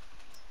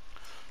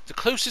 The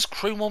closest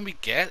Krone one we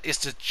get is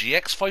the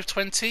GX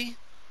 520,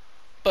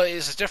 but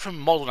it's a different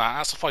model now.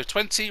 That's a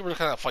 520. We're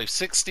looking at a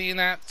 560 in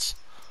that.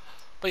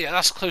 But yeah,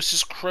 that's the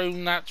closest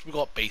Krone that we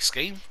got base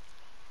game.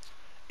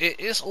 It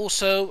is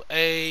also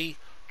a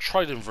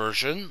Trident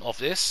version of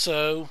this.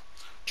 So, in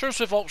terms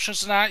of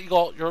options in that, you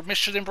got your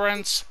Michelin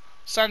brands.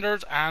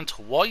 Standard and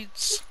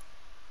whites.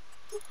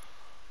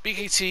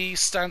 BKT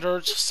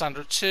standard,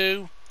 standard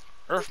 2,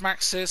 Earth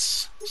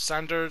Maxis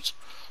standard,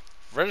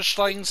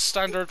 Redstein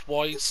standard,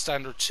 white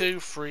standard 2,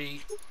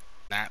 3,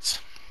 that.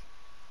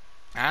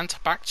 And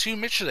back to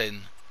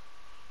Michelin.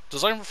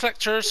 Design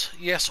reflectors,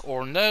 yes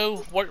or no.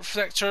 White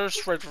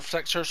reflectors, red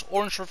reflectors,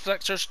 orange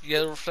reflectors,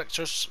 yellow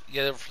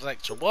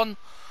reflector 1,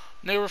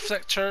 no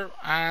reflector,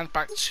 and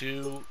back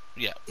to,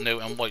 yeah, no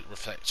and white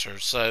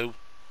reflectors. So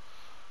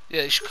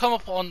yeah, it should come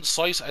up on the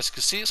site. As you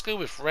can see, let's go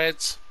with red.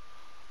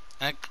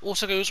 And it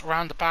also goes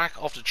around the back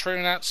of the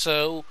trailer net.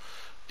 So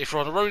if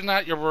you're on the road in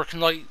that, you're working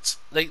late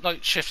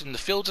night shift in the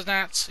field in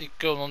that, you're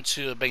going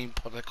onto a main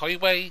public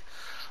highway.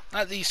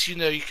 At least you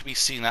know you can be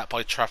seen that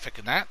by traffic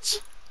in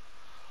that.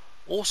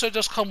 Also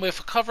does come with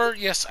a cover,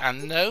 yes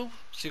and no.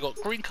 So you got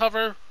green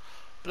cover,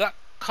 black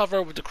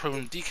cover with the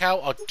Krone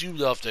decal. I do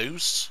love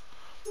those.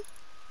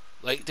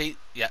 Like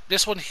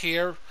this one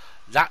here,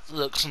 that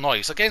looks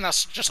nice. Again,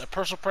 that's just a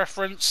personal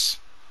preference.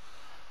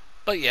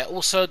 But yeah,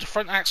 also the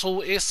front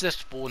axle is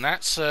liftable on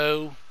that,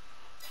 so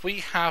we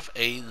have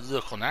a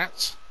look on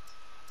that.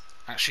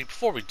 Actually,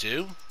 before we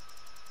do,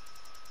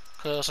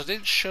 because I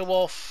didn't show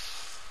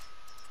off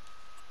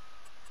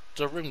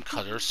the rim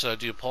cutters, so I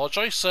do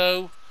apologise.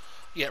 So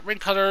yeah, rim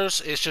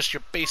cutters is just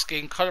your base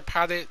game cutter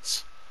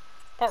palette.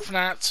 Apart from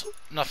that,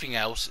 nothing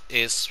else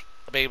is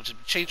able to be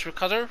changed with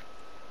cutter.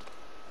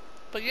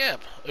 But yeah,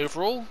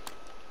 overall,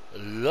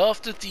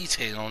 love the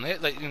detail on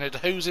it. Like, you know, the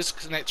hoses,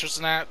 connectors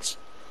and that.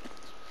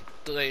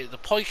 The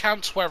pie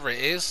counts, whatever it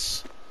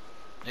is,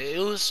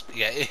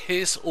 it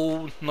is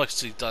all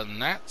nicely done.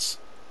 That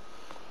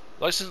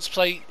license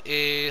plate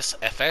is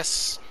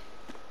FS.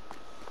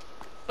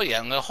 But yeah,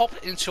 I'm gonna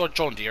hop into our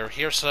John Deere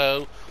here.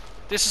 So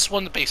this is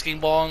one of the base game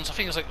ones. I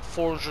think it's like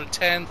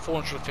 410,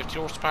 450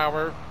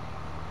 horsepower.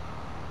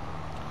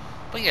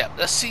 But yeah,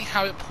 let's see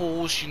how it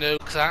pulls. You know,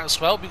 that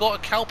as well. We got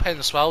a cow pen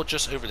as well,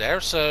 just over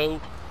there, so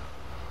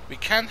we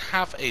can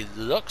have a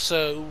look.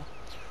 So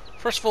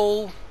first of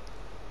all,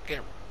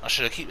 I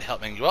should keep the help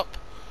menu up.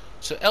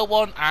 So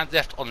L1 and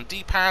left on the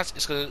D-pad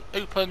is going to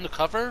open the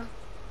cover,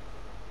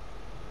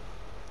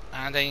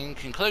 and then you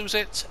can close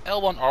it.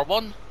 L1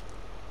 R1,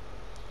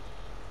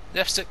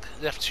 left stick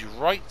left to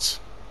right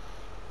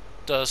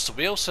does the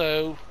wheel,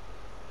 so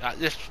that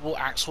liftable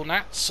axle on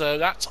that. So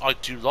that I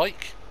do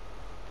like.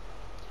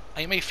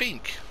 And you may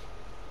think,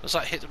 does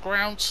that hit the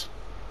ground?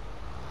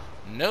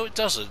 No, it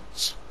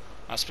doesn't.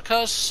 That's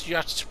because you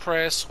have to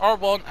press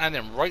R1 and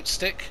then right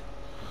stick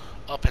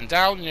up and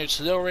down, you know,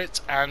 to lower it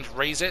and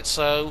raise it.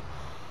 So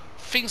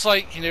things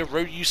like, you know,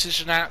 road usage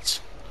and that,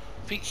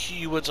 I think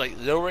you would like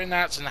lower in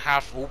that and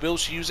have all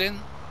wheels using.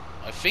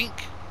 I think.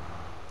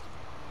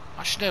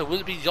 Actually, no,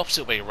 would it be the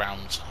opposite way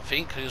around? I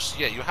think, because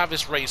yeah, you have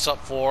this race up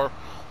for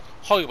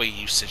highway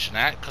usage and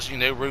that, because you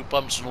know, road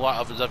bumps and all that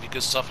other lovely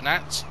good stuff and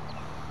that.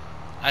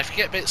 And if you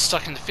get a bit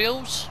stuck in the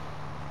fields,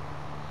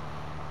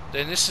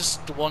 then this is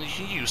the one you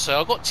can use.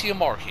 So I've got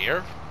TMR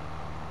here,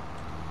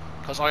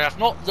 because I have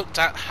not looked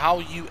at how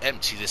you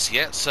empty this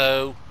yet,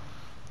 so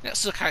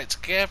let's look at it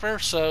together.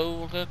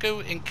 So I'm going to go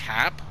in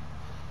cab,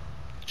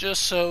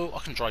 just so I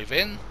can drive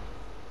in,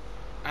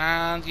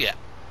 and yeah,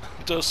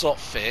 it does not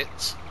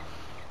fit.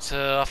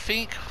 So I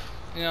think,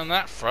 you know, on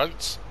that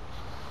front,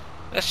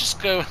 let's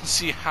just go and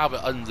see how it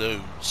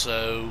unloads.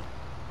 So,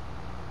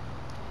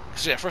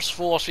 because yeah, first of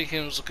all I was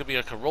thinking it was going to be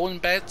like a rolling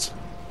bed,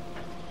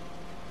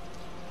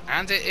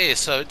 and it is.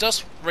 So it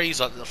does raise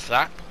up the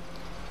flap,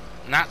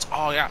 and that's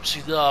I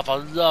absolutely love. I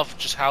love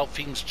just how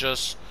things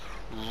just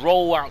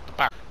roll out the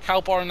back. Cow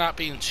barn not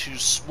being too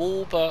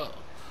small, but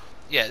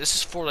yeah, this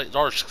is for like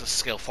large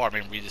scale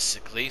farming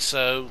realistically.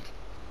 So,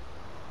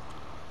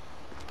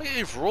 but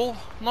overall,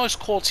 nice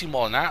quality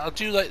mod on that. I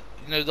do like,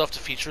 you know, love the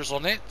features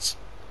on it.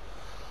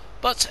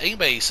 But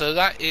anyway, so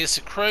that is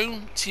the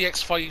Krone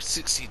TX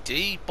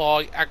 560D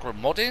by Agro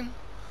Modding.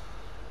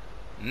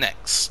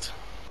 Next,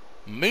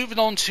 moving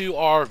on to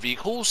our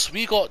vehicles,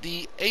 we got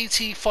the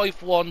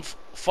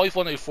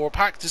AT5104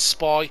 Pack. This is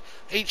by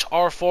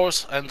HR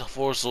Force and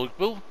Force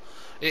Zoidbill.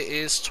 It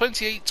is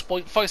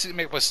 28.56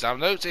 megabytes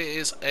download. It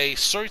is a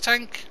story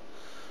tank,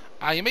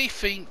 and you may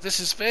think this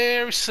is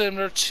very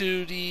similar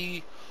to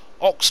the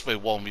Oxbow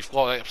one we've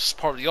got as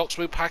part of the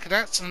Oxbow pack,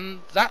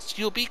 and that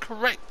you'll be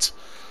correct,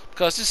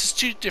 because this is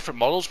two different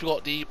models. We've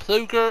got the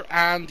Ploger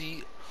and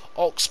the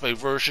Oxbow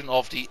version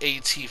of the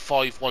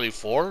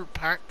AT5104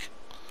 pack.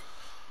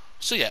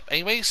 So yeah,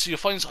 anyway, so you'll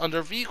find this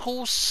under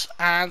vehicles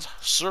and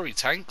story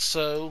tanks.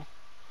 So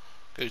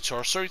go to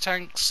our story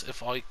tanks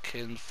if I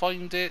can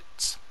find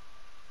it.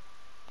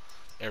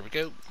 There we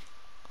go.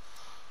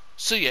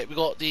 So yeah, we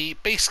got the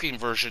base game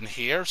version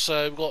here.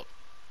 So we've got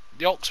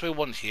the Oxbow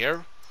one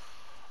here.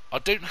 I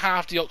don't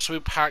have the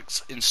Oxbow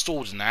packs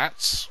installed in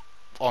that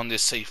on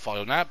this save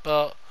file now,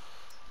 but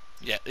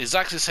yeah,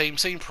 exactly the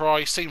same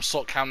price, same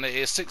slot count. It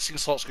is 16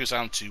 slots goes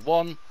down to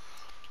 1,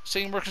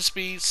 same working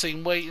speed,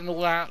 same weight and all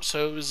that,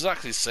 so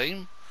exactly the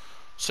same.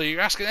 So you're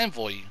asking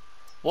Envoy,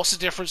 what's the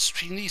difference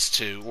between these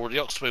two, or the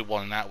Oxbow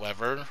one and that,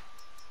 whatever.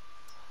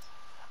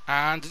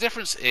 And the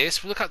difference is,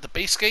 if we look at the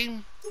base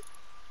game,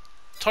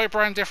 tyre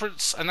brand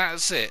difference, and that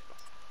is it.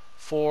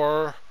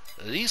 For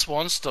these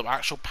ones, the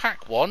actual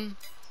pack one,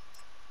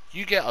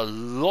 you get a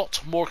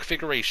lot more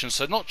configuration.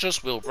 So not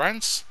just wheel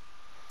brands,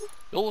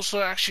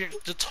 also actually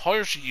the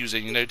tyres you're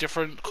using, you know,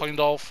 different kind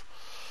of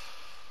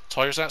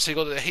tyres. So you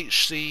got the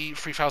HC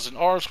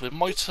 3000Rs with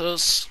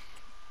miters.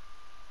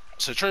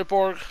 So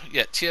Trelleborg,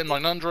 yeah, TN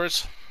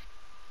 900,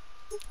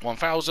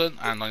 1000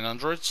 and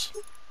 900s.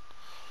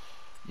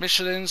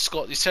 Michelin's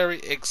got the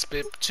Seri X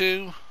Bib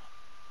 2,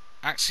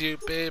 Axio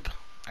Bib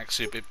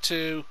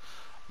 2,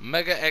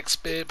 Mega X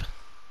Bib,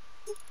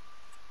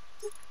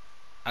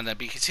 and then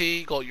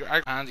BKT got your,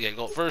 and yeah, you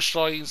got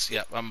Verslines.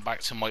 Yep, I'm back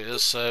to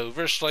miters. So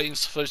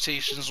Verslines,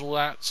 flotations, all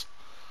that.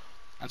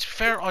 And to be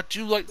fair, I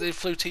do like the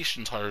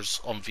flotation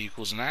tyres on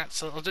vehicles and that,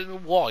 so I don't know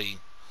why.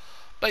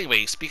 But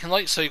anyway, speaking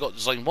light, so you got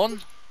design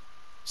 1,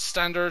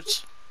 standard,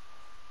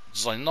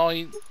 design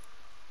 9,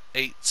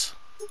 8,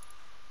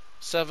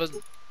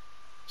 7,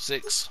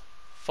 6,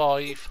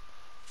 5,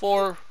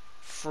 4,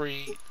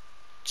 3,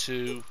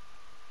 2,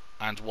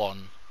 and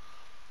 1.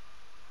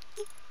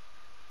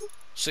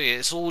 So yeah,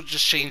 it's all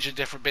just changing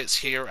different bits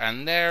here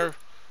and there.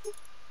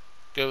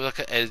 Go with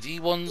like LED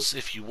ones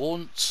if you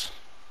want.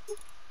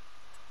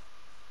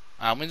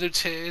 Window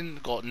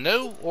tint got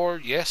no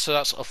or yes, so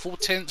that's a full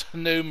tint,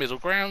 no middle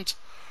ground.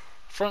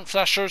 Front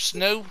flashers,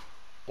 no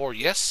or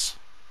yes.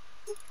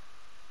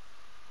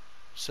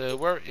 So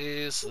where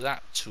is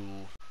that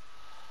tool?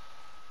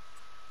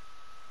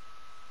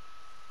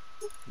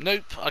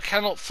 Nope, I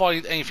cannot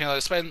find anything. I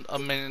spent a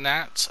minute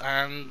at,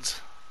 and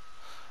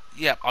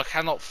yeah, I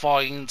cannot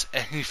find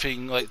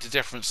anything like the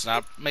difference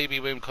now.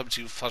 Maybe when we come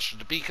to flashing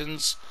the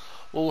beacons,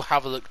 we'll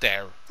have a look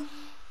there.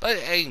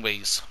 But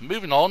anyways,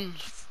 moving on.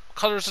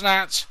 Colours and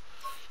that,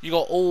 you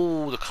got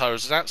all the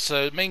colours and that.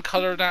 So main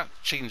colour that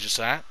changes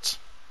that.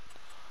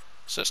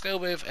 So let's go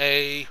with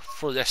a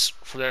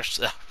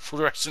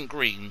fluorescent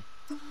green.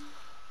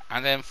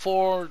 And then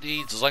for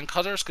the design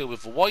colours, go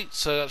with the white.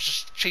 So that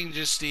just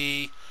changes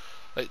the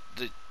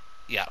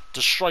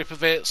stripe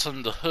of it, some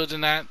of the hood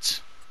and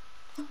that.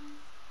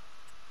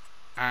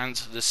 And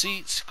the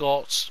seats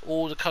got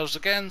all the colours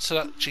again, so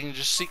that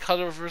changes seat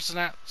colour versus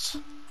that.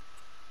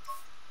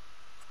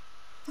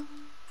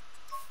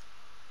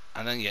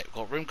 And then yeah, we've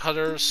got room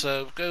colours,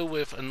 so go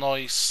with a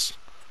nice,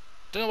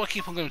 don't know why I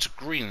keep on going to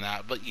green in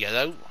that, but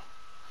yellow.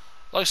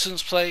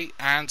 License plate,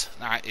 and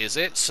that is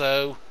it.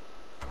 So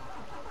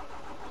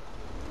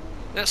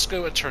let's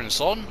go and turn this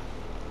on.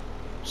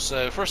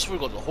 So first of all,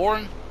 we've got the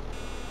horn.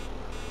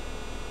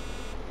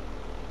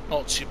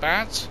 Not too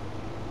bad.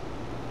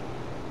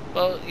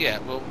 But yeah,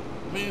 we'll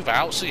move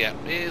out. So yeah,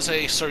 it is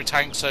a slurry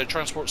tank, so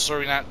transport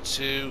slurry that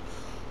to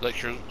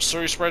like your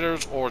slurry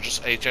spreaders or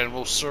just a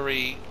general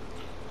slurry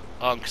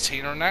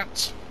container in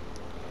that.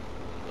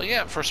 But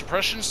yeah, first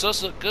impressions,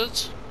 does look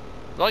good.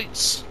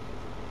 Lights.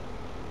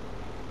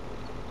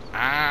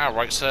 Ah,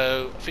 right,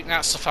 so I think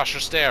that's the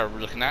flashers there we're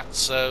looking at,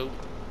 so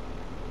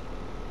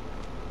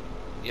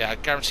yeah, I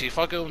guarantee if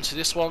I go into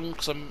this one,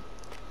 because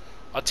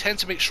I tend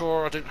to make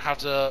sure I don't have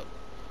to,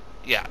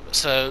 yeah,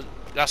 so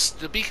that's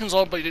the beacons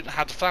on, but you didn't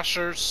have the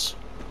flashers.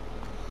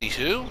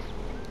 Anywho,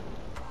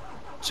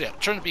 so yeah,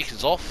 turn the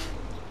beacons off.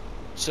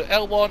 So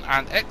L1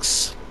 and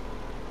X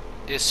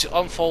is to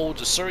unfold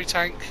the slurry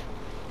tank.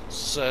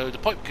 So the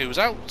pipe goes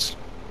out,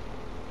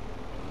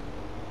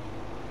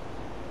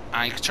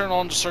 and you can turn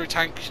on the slurry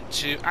tank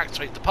to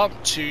activate the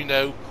pump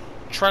to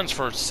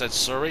transfer said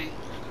slurry.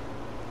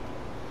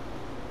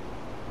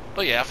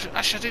 But yeah,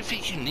 actually I don't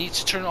think you need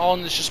to turn it on.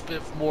 It's just a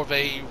bit more of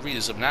a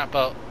realism than that.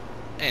 But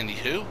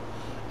anywho,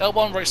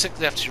 L1 right stick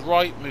left to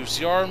right moves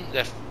the arm,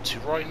 left to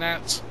right and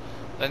that.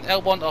 Then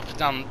L1 up and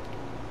down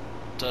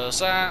does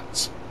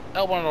that.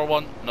 L1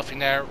 R1 nothing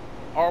there.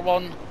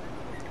 R1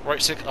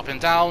 right stick up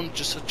and down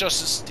just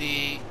adjusts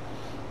the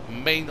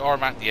main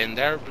arm at the end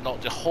there, but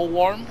not the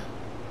whole arm.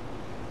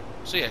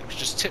 So yeah,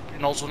 just tip your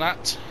nozzle on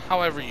that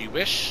however you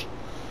wish.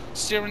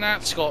 Steering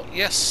that, you got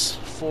yes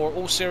for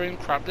all steering,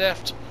 crab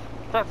left,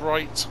 crab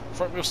right,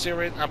 front wheel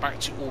steering, and back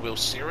to all wheel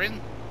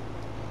steering.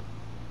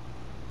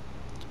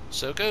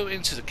 So go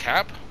into the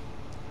cab.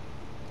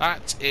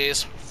 That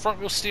is front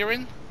wheel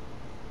steering.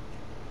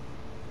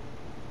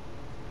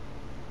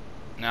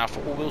 Now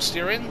for all wheel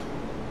steering.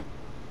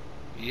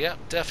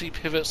 Yep,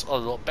 definitely pivots a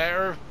lot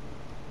better.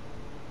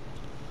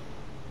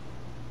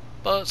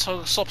 But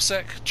so stop a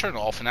sec, turn it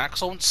off in that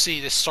because I want to see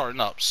this starting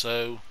up.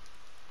 So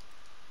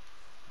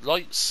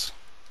lights,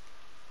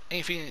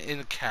 anything in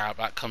the cab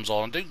that comes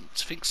on, I don't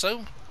think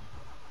so.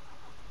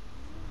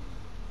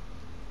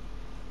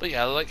 But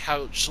yeah, I like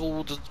how just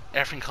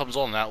everything comes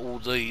on that, all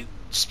the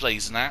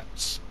displays and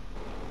that.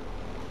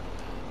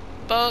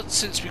 But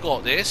since we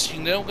got this, what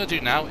I'm going to do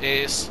now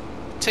is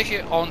take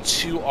it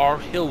onto our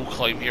hill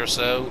climb here.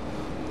 So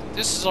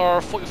this is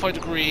our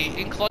 45-degree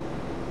incline.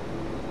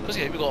 Because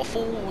yeah, we've got a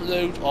full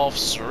load of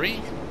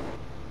slurry.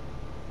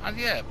 And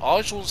yeah,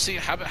 I just want to see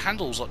how it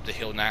handles up the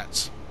hill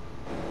nat.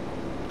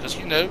 Because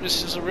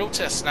this is a real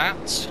test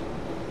nat.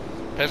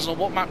 Depends on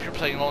what map you're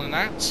playing on in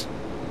that.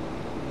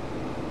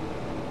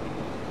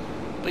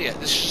 But yeah,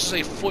 this is just a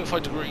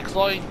 45-degree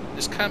incline.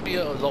 This can be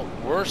a lot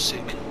worse.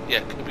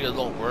 It could be a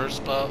lot worse,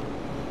 but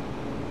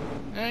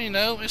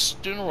yeah, it's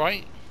doing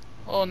alright.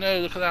 Oh no,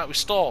 look at that, we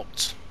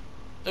stopped.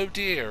 Oh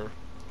dear.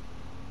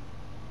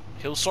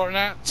 Hill starting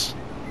at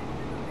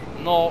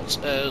not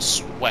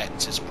as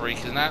wet, it's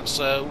breaking that,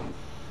 so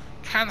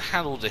can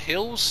handle the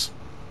hills.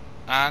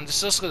 And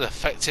this is going to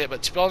affect it,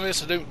 but to be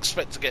honest, I don't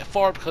expect to get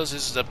far because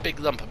this is a big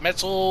lump of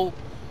metal.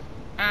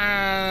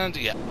 And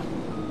yeah,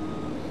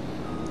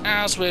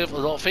 as with a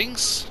lot of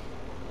things,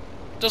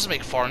 doesn't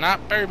make far in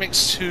that. Barely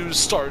makes two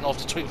starting off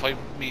the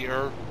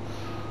 25-meter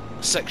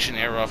section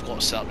area I've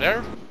got set up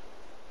there.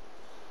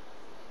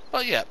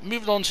 But yeah,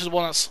 moving on to the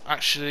one that's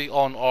actually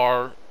on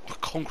our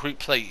concrete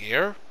plate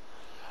here.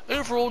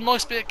 overall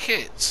nice bit of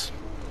kit.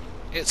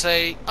 It's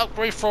a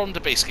upgrade from the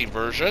base game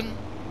version.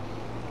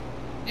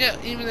 Yeah,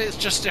 even if it's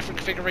just different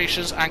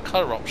configurations and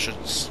colour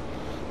options.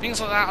 Things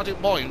like that I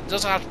don't mind. It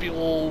doesn't have to be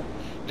all,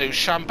 you know,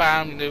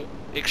 shambam, you know,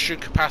 extreme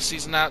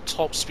capacities and that,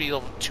 top speed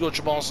of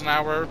 200 miles an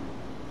hour.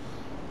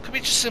 Could be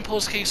just simple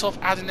as a case of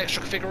adding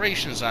extra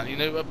configurations and, you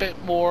know, a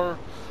bit more,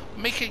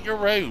 make it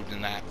your own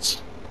and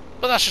that.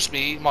 But that's just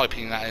me, my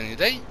opinion at any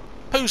day.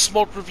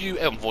 Post-mod review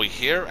envoy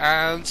here,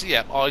 and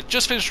yeah, I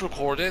just finished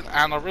recording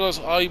and I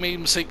realised I made a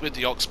mistake with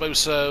the Oxbow,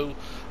 so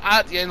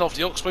at the end of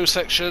the Oxbow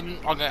section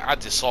I'm going to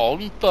add this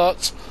on,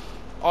 but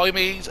I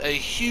made a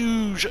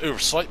huge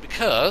oversight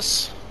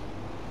because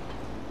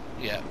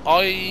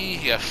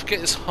forget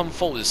this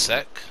unfolded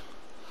sec.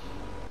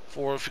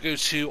 For if we go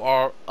to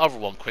our other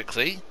one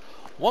quickly,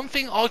 one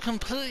thing I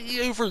completely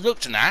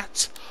overlooked in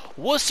that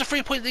was the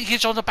 3-point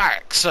linkage on the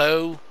back,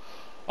 so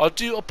I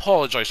do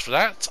apologise for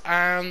that.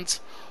 And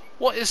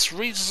what it's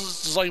really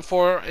designed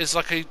for is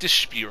like a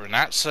distributor in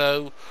that,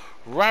 so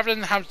rather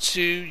than have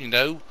to, you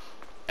know,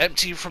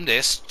 empty from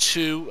this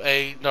to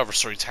another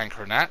Surrey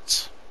tanker in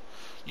that,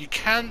 you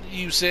can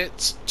use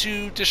it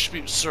to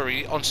distribute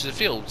Surrey onto the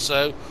field.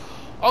 So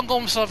I'm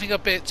going with something a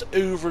bit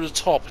over the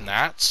top in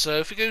that. So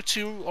if we go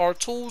to our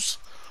tools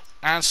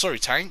and Surrey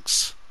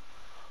tanks,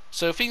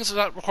 so things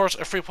like that requires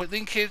a 3-point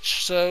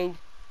linkage, so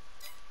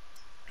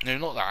no,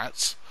 not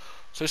that.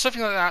 So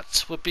something like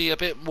that would be a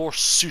bit more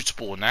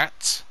suitable in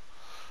that,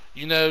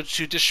 you know,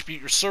 to distribute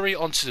your Surrey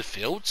onto the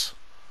field.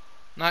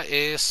 And that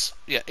is,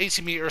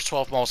 80 meters,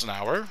 12 miles an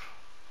hour.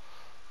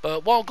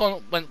 But what I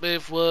went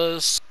with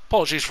was,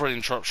 apologies for the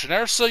interruption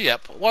there, so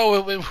yep, what I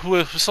went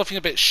with something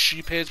a bit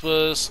stupid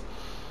was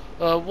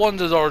one of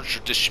the larger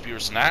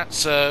distributors in that,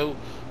 so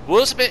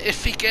was a bit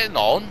iffy getting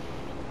on,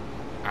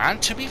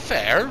 and to be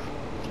fair,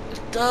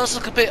 it does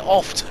look a bit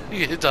off to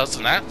me, it does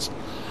in that.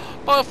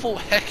 But I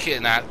thought, heck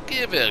in that,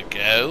 give it a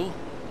go.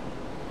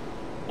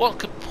 What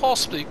could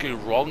possibly go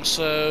wrong?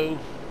 So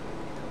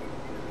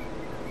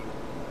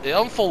it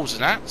unfolds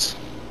in that.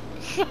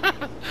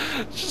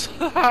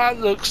 That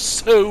looks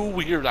so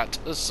weird, that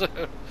does.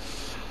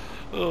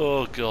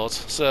 Oh god.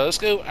 So let's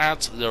go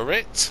add the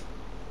writ.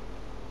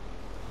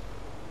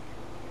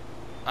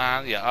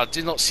 And yeah, I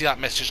did not see that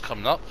message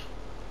coming up,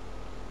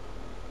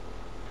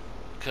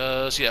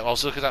 because I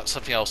was looking at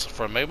something else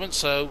for a moment.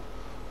 So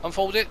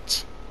unfold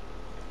it.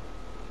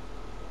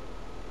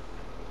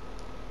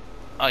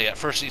 Oh yeah,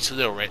 first need to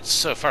lower it,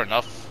 so fair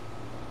enough.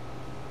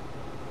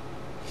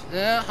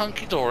 Yeah,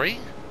 hunky-dory.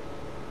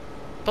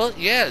 But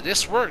yeah,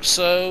 this works,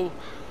 so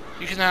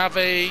you can have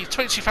a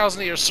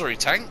 22,000 litre Surrey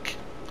tank,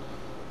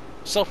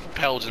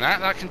 self-propelled in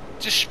that can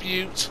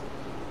distribute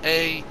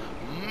a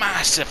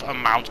massive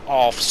amount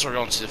of Surrey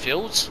onto the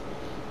field,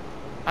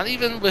 and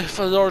even with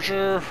a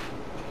larger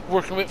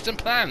working width than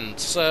planned.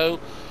 So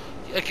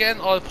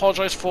again, I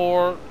apologise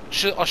for, I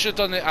should have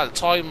done it at the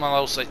time when I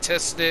was like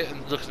testing it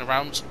and looking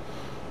around.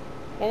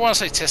 Well, when I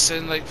say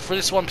testing, like for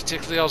this one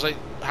particularly, I was like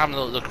having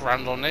a look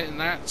around on it and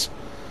that.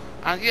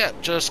 And yeah,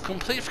 just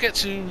completely forget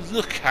to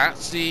look at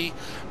the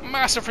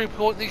massive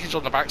 3-point linkage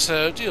on the back,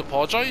 so I do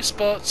apologise.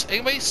 But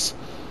anyways,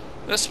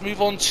 let's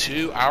move on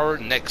to our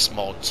next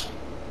mod.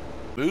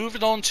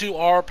 Moving on to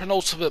our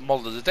penultimate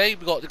mod of the day,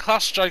 we got the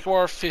Claas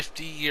Jaguar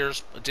 50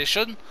 years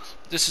edition.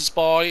 This is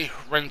by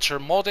Renter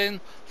Modding,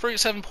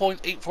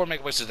 37.84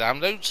 megabytes of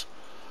download.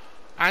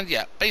 And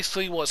yeah,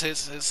 basically what it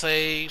is, it's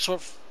a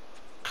sort of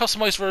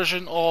customized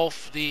version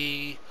of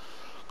the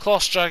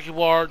Claas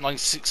Jaguar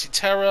 960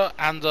 Terra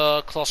and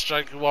the Claas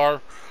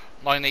Jaguar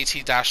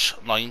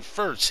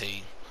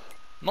 980-930.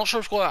 Not sure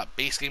if we've got that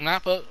base game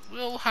that, but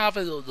we'll have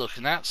a little look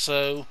in that.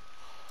 So,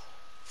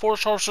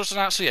 forage harvesters and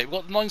that. So yeah, we've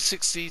got the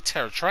 960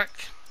 Terra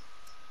track.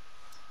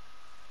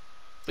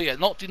 But yeah,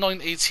 not the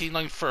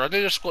 980-930. I know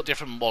there's got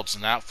different mods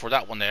in that for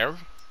that one there.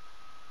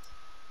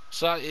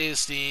 So that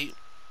is the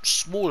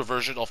smaller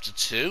version of the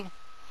two.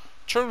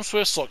 Terms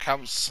with slot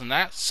counts and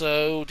that,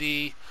 so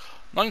the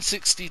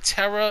 960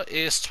 Terra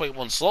is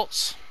 21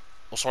 slots,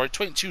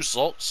 22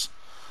 slots,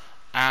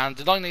 and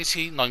the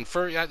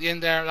 980-930 at the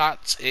end there,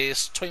 that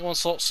is 21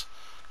 slots,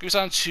 goes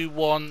down to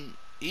 1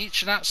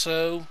 each and that.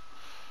 So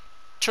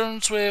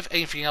turns with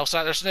anything else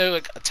that there's no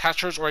like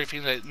attachers or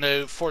anything, like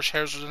no forage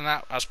hairs within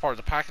that as part of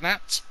the pack and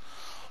that,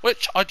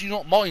 which I do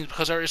not mind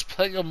because there is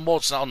plenty of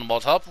mods on the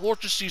mod hub, or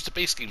just use the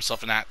base game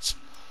stuff in that.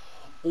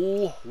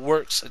 All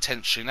works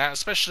attention that,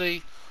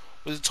 especially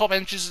with the top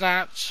engines and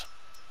that,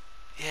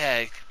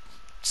 yeah,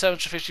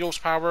 750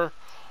 horsepower,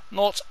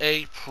 not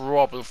a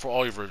problem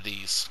for either of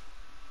these.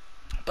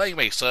 But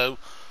anyway, so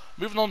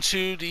moving on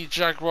to the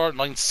Jaguar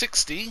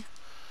 960.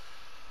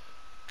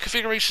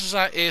 Configurations of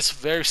that is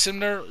very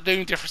similar. The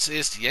only difference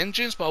is the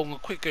engines, but I'm going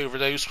to quick go over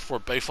those for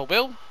both I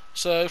will.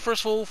 So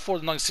first of all, for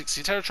the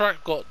 960 Terra track,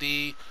 we've got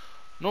the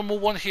normal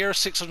one here,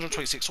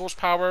 626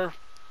 horsepower.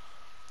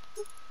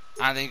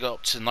 And then you go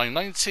up to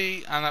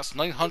 990, and that's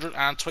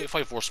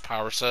 925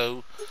 horsepower.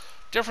 So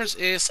difference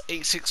is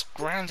 86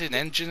 grand in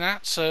engine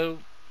that. So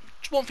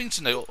just one thing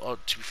to note,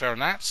 to be fair on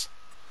that.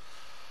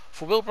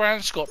 For wheel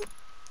branch, got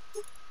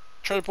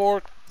trailer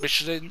board,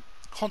 Michelin,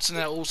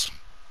 Continentals,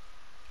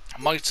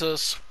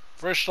 Mitas,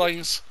 First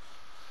Lines,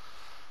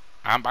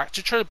 and back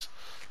to trailer.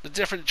 The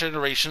different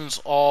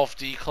generations of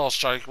the Claas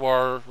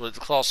Jaguar with the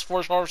Claas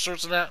forage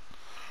harvesters in it,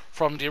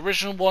 from the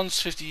original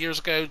ones 50 years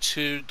ago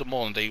to the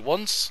modern day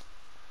ones.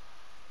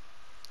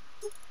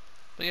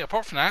 But yeah,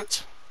 apart from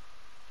that,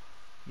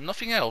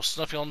 nothing else.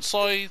 Nothing on the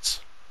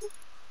sides,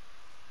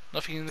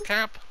 nothing in the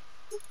cab.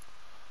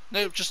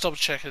 Nope, just double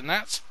checking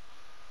that.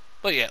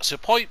 But yeah, so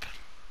pipe,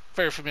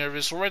 very familiar with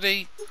this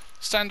already.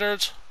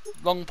 Standard,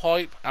 long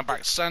pipe, and back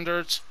to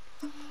standard.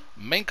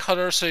 Main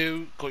colour,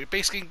 so got your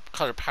basic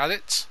colour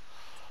palette,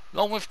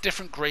 along with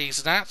different greys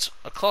and that.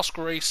 A Claas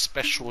grey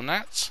special and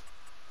that.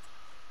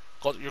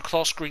 Got your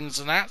Claas greens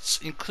and that,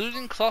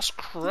 including Claas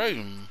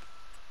chrome.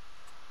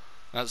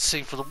 Now the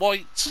same for the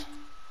white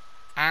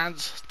and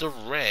the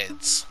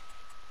reds.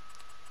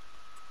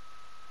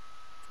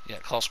 Yeah,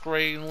 Claas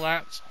grey and all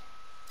that.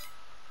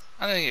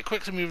 And then yeah,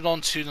 quickly moving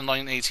on to the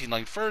 980,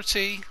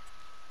 930.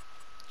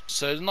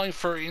 So the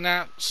 930 and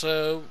that,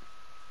 so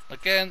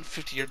again,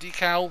 50-year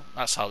decal,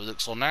 that's how it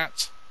looks on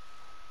that.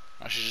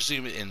 I should just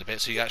zoom it in a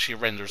bit so you actually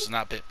renders in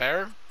that bit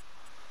better.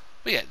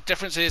 But yeah, the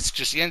difference is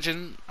just the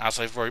engine, as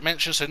I've already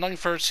mentioned. So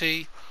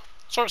 930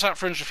 starts at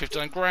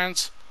 359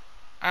 grand,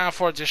 and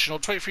for additional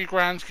 23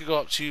 grand, you can go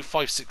up to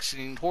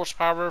 516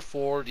 horsepower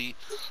for the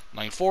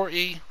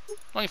 940,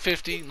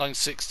 950,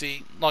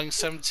 960,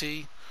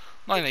 970,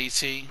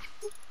 980,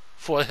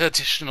 for an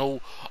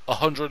additional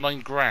 109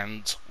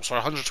 grand. Sorry,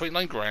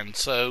 129 grand.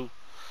 So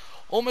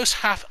almost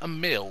half a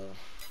mil.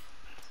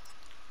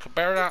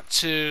 Compare that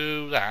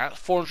to that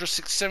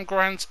 467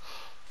 grand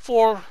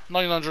for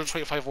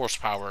 925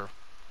 horsepower.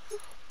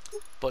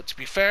 But to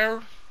be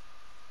fair,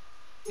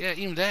 yeah,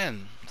 even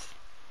then,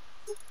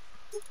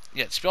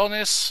 yeah, to be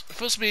honest, if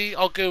it was me,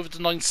 I'll go with the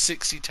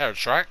 960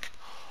 TerraTrack.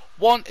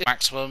 One is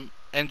maximum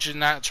engine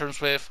that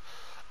turns with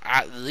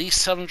at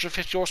least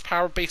 750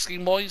 horsepower base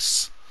game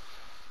wise.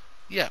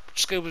 Yeah,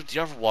 just go with the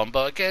other one.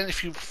 But again,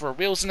 if you prefer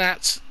wheels and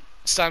that,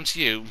 it's down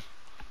to you.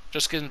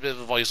 Just getting a bit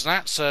of advice on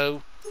that.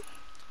 So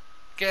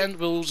again,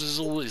 wheels is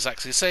all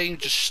exactly the same,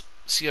 just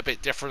see a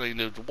bit differently, you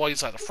know, the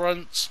wides at the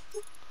front.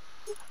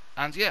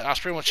 And yeah,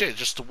 that's pretty much it,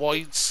 just the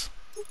wides.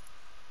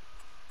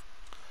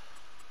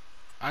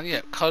 And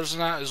yeah, colours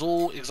and that is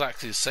all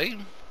exactly the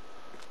same.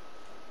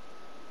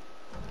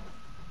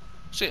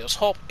 So yeah, let's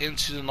hop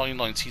into the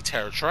 990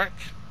 TerraTrack.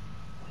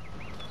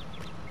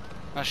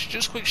 I should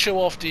just quick show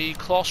off the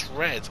Claas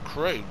Red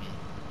Chrome.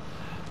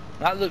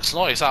 That looks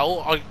nice.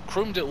 I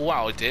chromed it all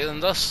out, I did,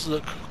 and does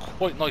look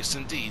quite nice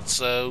indeed,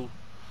 so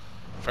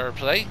fair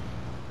play.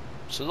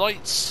 So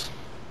lights,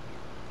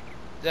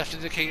 left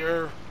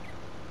indicator,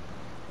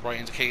 right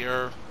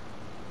indicator,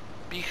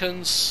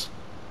 beacons.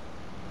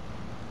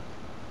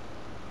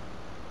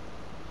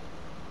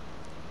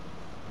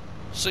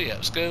 So yeah,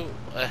 let's go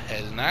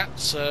ahead in that.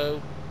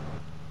 So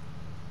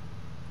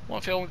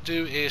one thing I want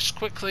to do is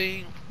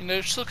quickly, you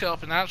know, just look it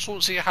up in that, so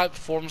see how it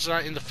performs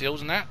that in the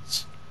field and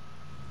that.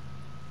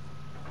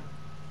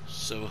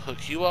 So we'll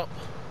hook you up,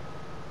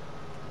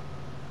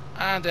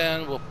 and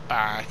then we'll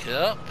back it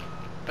up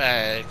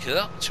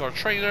to our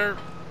trailer.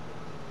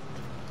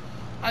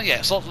 And yeah,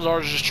 it's not the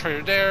largest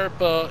trailer there,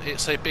 but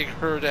it's a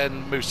bigger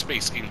than most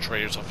base game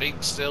trailers, I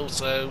think, still,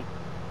 so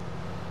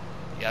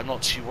yeah, I'm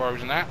not too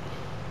worried on that.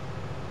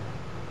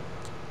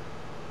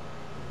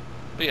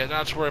 But yeah, don't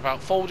have to worry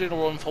about folding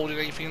or unfolding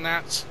anything in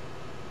that.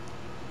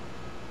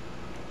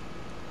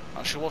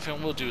 Actually, one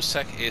thing we'll do a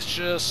sec is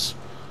just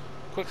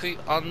quickly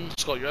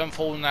just got your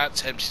unfolding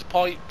that, empty the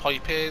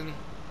pipe in,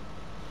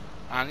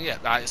 and yeah,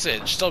 that's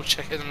it. Just double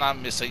check it and not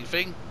miss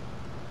anything.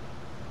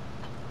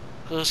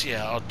 Because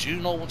yeah, I do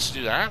not want to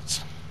do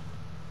that.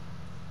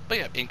 But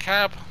yeah, in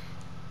cab,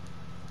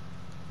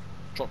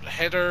 drop the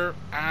header,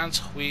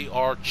 and we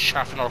are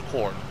chaffing our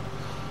corn.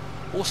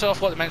 Also, I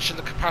forgot to mention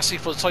the capacity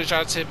for the tire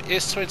additive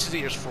is 20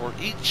 litres for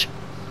each.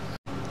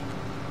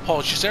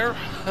 Apologies there,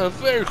 a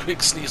very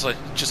quick sneeze I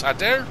just had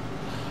there.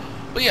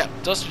 But yeah,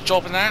 does the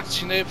job in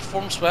that, you know,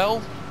 performs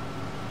well.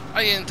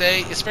 At the end of the day,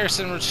 it's very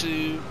similar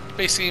to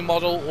basically a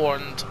model or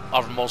and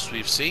other models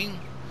we've seen.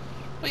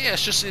 But yeah,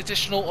 it's just the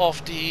additional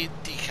of the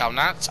decal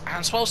nat, and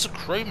as well as the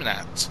chrome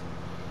nat.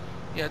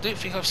 Yeah, I don't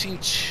think I've seen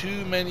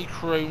too many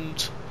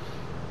chromed,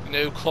 you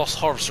know, Claas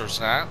harvesters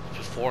nat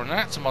before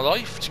that in my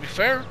life, to be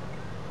fair.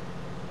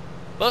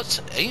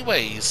 But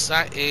anyways,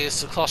 that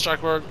is the Claas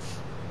Jaguar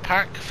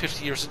Pack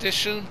 50 years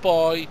edition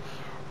by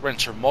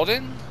Renter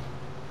Modding.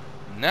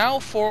 Now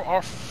for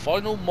our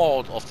final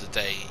mod of the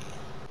day.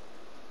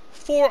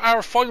 For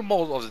our final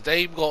mod of the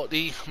day, we've got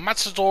the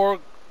Matador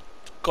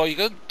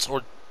Gigant,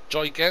 or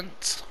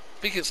Gigant. I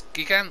think it's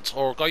Gigant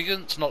or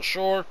Gigant, not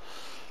sure.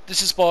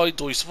 This is by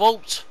Deutsche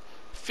Volt.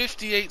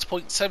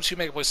 58.72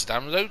 megabytes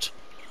of download.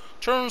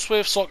 Turns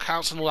with slot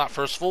counts and all that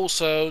first of all,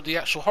 so the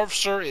actual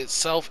harvester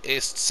itself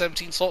is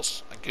 17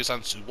 slots, that goes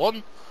down to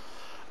 1.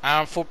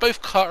 And for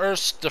both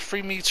cutters, the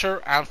 3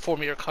 meter and 4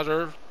 meter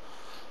cutter,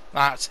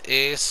 that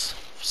is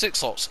 6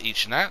 slots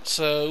each in that.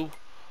 So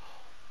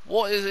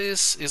what it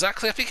is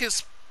exactly, I think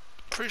it's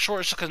pretty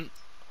sure it's like an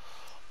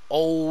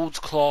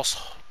old Claas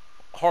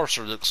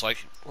harvester looks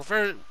like. We're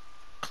very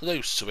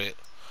close to it.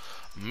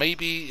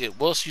 Maybe it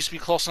was used to be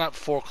Claas and that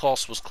before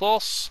Claas was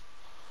Claas.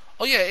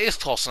 Oh yeah, it is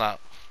Claas and that.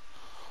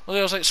 Well,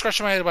 I was like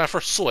scratching my head when I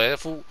first saw it. I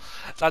thought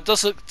that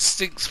does look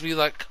distinctly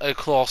like a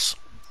Claas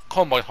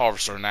combine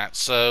harvester and that.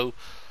 So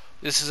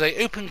this is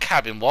a open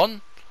cabin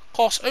one.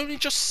 Costs only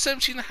just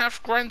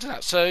 17.5 grand in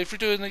that. So if you're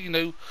doing you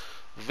know,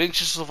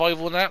 vintage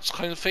survival and that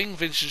kind of thing,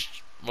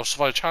 vintage or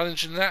survival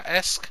challenge in that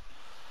esque,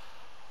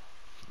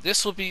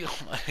 this will be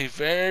a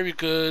very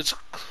good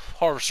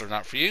harvester in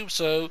that for you.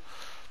 So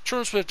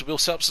terms with the build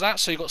setups and that.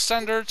 So you got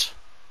standard,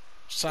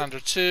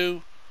 standard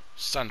 2,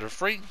 standard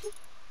 3,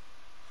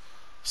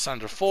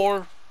 standard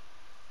 4,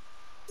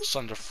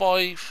 standard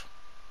 5,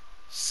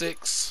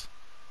 6,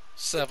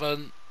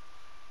 7,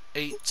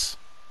 8,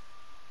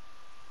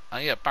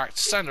 and yeah, back to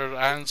standard.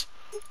 And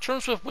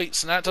terms with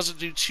weights and that, doesn't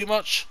do too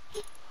much.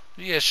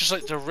 Yeah, it's just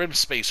like the rim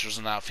spacers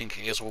and that, I think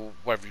it is, or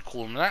whatever you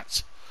call them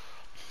that.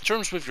 In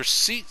terms with your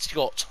seats, you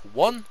got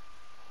 1,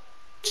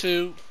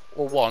 2,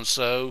 or 1.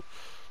 So,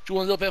 do you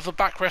want a little bit of a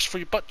backrest for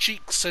your butt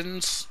cheeks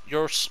and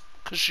your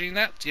cushion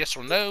net? Yes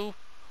or no?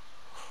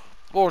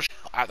 Or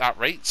at that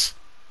rate.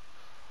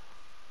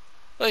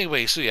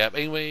 Anyway, so yeah,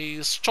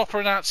 anyways, chopper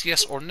and that,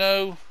 yes or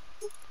no?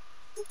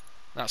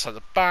 That's at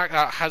the back,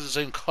 that has its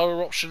own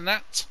colour option in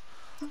that.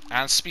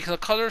 And speaking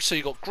of colour, so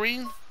you got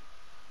green,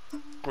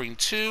 green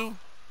 2,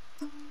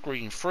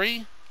 green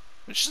 3,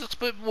 which is a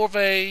bit more of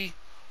a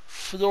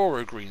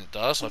floral green it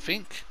does, I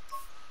think.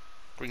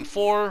 Green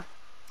 4,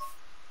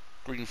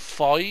 green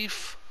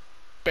 5,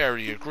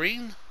 barrier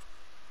green,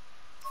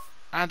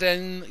 and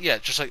then, yeah,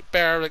 just like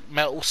bare like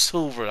metal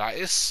silver that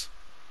is.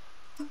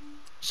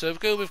 So we'll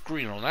go with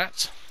green on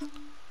that.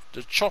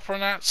 The chopper on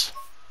that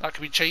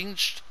can be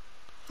changed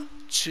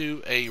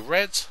to a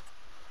red.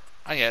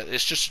 And yeah,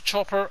 it's just a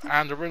chopper,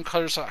 and the rim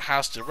colours that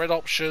has the red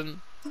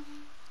option.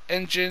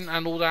 Engine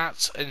and all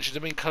that. Engine, the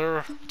main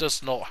colour,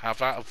 does not have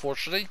that,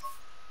 unfortunately.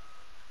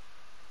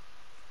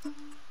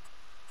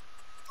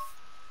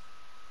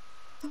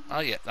 Oh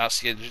yeah, that's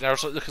the engine. I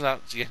was like looking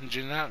at the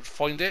engine now to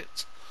find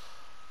it.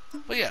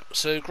 But yeah,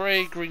 so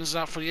grey, green's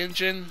that for the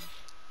engine.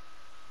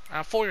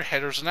 And for your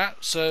headers and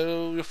that,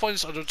 so you'll find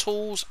this under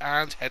tools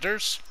and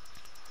headers.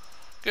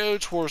 Go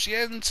towards the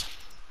end,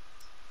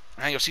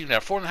 and you'll see there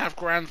 4.5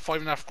 grand,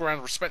 5.5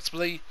 grand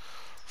respectively.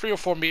 3 or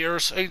 4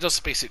 meters, only does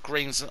the basic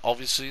grains,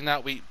 obviously, in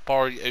that wheat,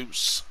 barley,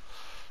 oats,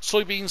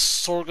 soybeans,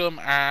 sorghum,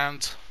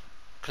 and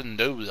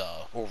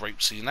canola, or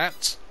rapeseed in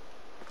that.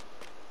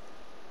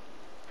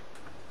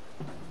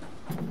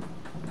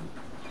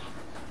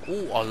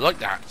 Oh, I like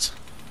that.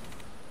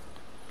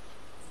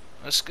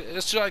 Let's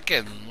do that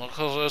again,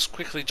 because I was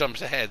quickly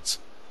jumping ahead.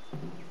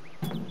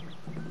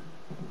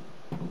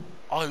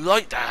 I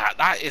like that.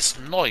 That is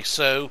nice.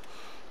 So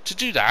to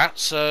do that,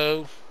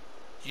 so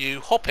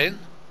you hop in,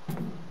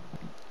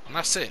 and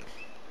that's it.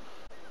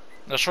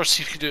 Now try to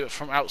see if you can do it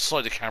from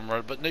outside the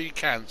camera, but no, you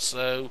can't.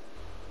 So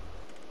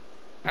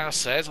as I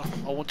said,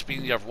 I want to be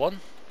in the other one.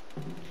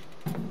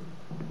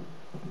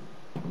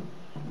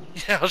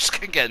 Yeah, I just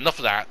can't get enough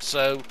of that.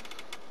 So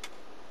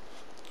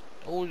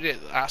oh yeah,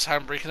 that's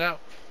handbraking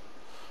out.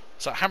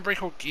 Is that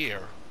handbrake or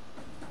gear?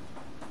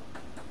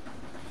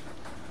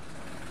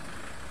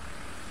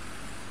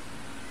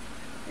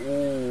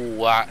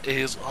 Oh, that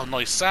is a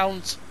nice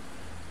sound.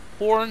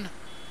 Horn.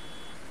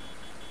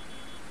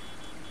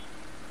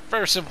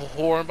 Very simple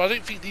horn, but I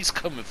don't think these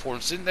come with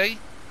horns, didn't they?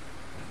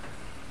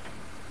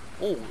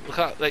 Oh, look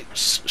at that, they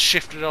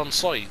shifted on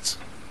sides.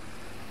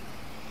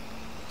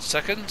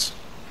 Second.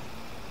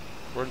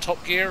 We're in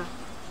top gear.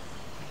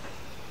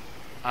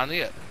 And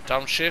yeah,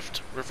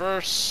 downshift,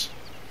 reverse.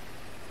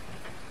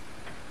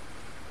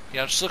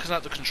 Yeah, I'm just looking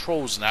at the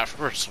controls in that,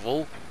 first of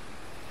all.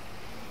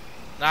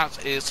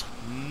 That is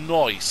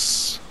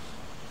nice.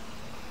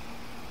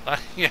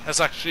 Yeah, it's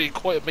actually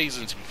quite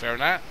amazing, to be fair, in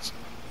that.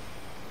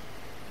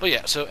 But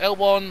yeah, so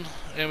L1,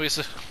 anyways,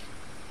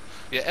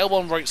 yeah,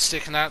 L1 right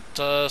stick in that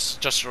does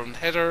just your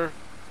header.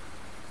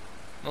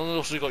 And then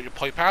also you got your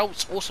pipe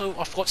out. Also,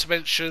 I forgot to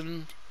mention,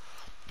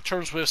 in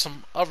terms with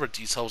some other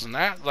details in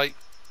that, like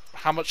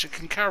how much it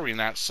can carry in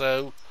that.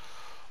 So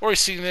already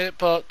seen it,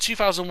 but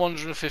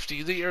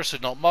 2,150 litres, so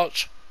not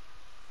much.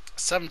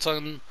 7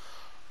 ton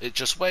it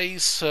just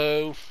weighs,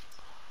 so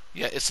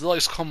yeah, it's the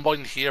lightest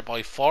combine here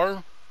by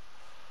far.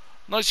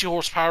 90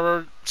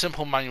 horsepower,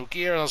 simple manual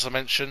gear, and as I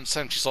mentioned,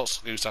 70 slots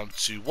goes down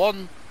to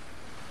 1.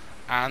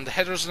 And the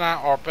headers in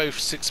that are both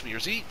 6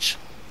 meters each.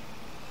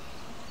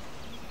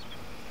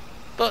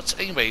 But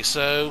anyway,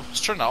 so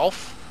let's turn that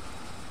off.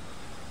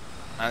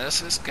 And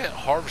let's get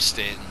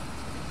harvesting.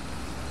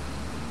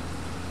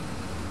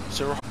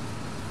 So,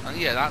 and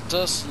yeah, that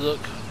does look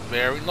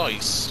very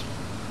nice.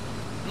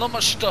 Not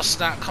much dust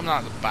that coming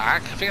out of the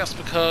back. I think that's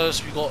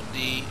because we got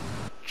the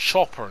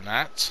chopper in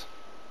that.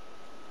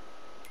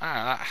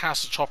 Ah, that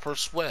has the chopper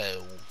as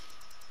well.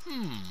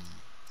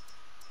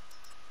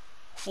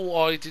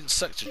 Thought I didn't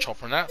select the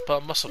chopper in that,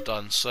 but I must have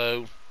done.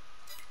 So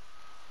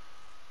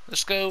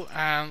let's go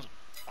and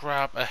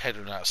grab a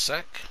header in that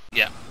sec.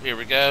 Yeah, here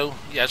we go.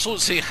 Yeah, just want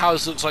to see how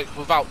this looks like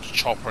without the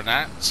chopper and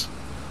that.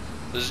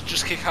 Does it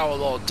just kick out a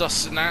lot of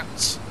dust in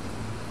that?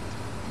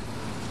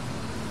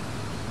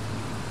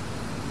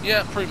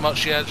 Yeah, pretty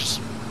much, yeah.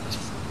 Just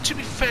to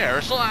be fair,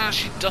 it's not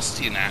actually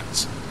dusty in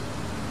that.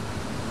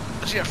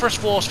 Because, yeah, first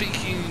of all, I was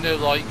thinking, you know,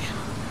 like,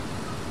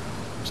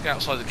 let's get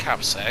outside the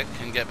cab sec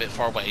and get a bit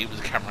far away with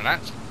the camera and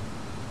that.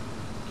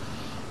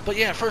 But,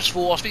 yeah, first of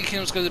all, I was thinking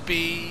it was going to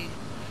be,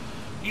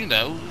 you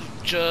know,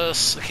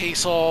 just a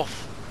case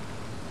of...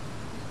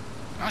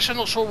 Actually, I'm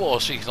not sure what I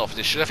was thinking of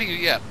initially. I think,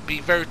 yeah,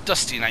 be very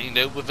dusty in that, you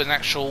know, with an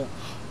actual...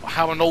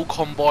 how an old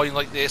combine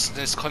like this and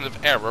this kind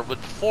of error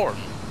would perform.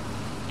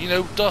 You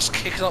know, dust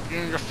kicking up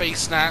in your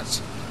face and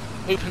that,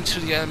 open to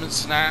the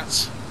elements and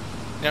that.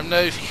 You never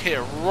know if you hit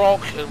a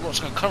rock, the rock's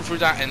going to come through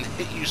that and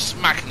hit you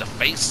smack in the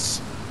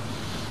face.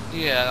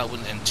 Yeah, that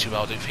wouldn't end too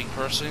well, I don't think,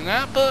 personally,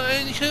 that. But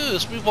anywho,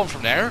 let's move on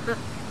from there.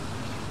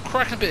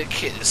 Cracking a bit of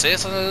kit, this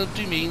is, and I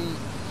do mean,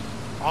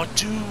 I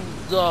do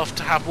love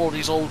to have more of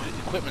these old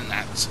equipment and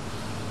that.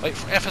 Like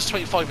for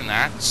FS25 and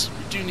that,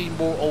 we do need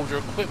more older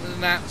equipment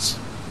than that.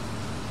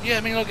 Yeah,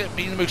 I mean, I'll get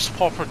being the most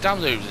popular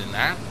downloaded in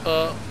that,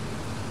 but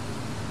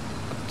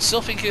I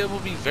still think it will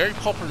be very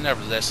popular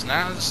nevertheless in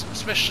that,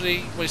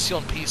 especially when you see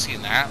on PC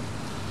and that.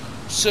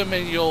 So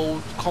many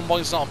old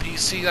combines not on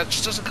PC that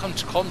just doesn't come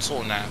to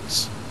console in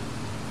that.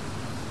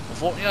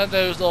 Unfortunately, I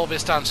know a lot of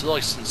it's down to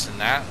licensing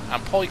that,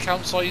 and poly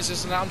count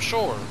sizes and that, I'm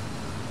sure.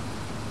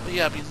 But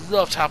yeah, I'd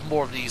love to have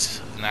more of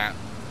these in that.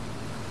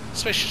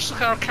 Especially just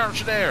look at our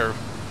character there.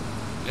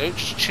 You know,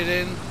 just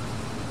chilling,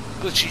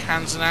 glitchy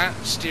hands and that,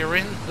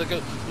 steering. They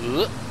go,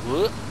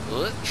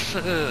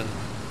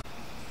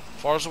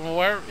 as far as I'm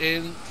aware,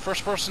 in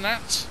first person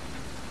that,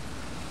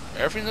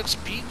 everything looks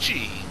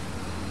peachy.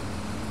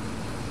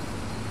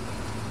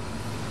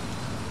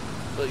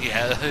 But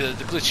yeah,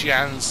 the glitchy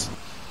hands,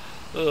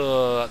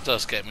 that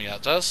does get me,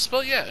 that does.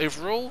 But yeah,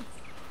 overall,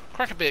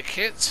 crack a bit of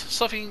kit,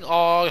 something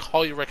I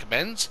highly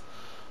recommend.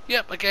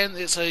 Yep, again,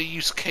 it's a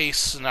use case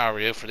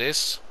scenario for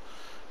this.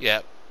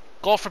 Yep,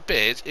 God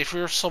forbid, if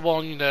you're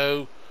someone, you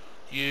know,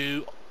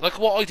 you, like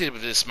what I did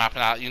with this map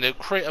and that, you know,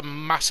 create a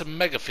massive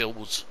mega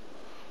field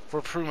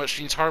for pretty much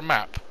the entire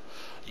map.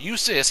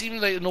 Use this, even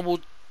like a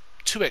normal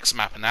 2x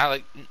map and that,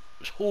 like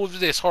all of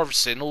this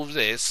harvesting, all of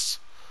this,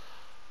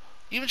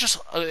 even just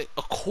a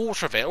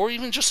quarter of it, or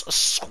even just a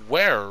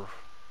square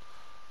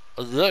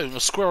alone, a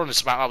square on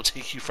this map, that would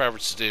take you forever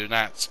to do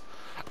that.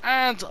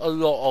 And a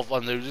lot of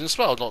unloading as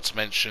well, not to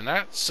mention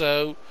that.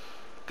 So,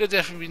 gonna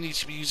definitely need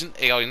to be using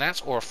AI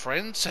Nat or a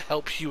friend to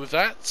help you with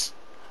that.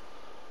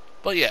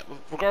 But yeah,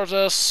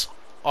 regardless,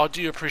 I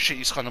do appreciate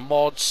these kind of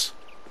mods.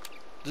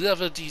 The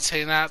level of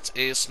detail in that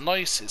is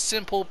nice, it's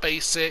simple,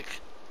 basic.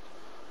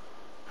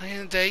 At the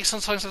end of the day,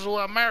 sometimes that's all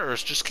that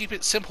matters. Just keep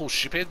it simple,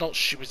 stupid, not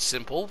stupid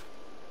simple.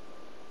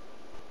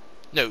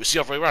 No, it's the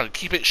other way around.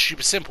 Keep it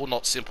stupid simple,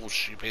 not simple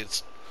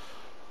stupid.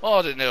 Well,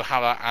 I don't know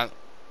how that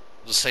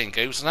the saying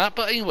goes and that,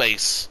 but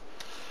anyways,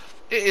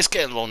 it is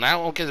getting long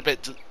now. I'm getting a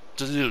bit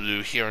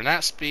delulu here, and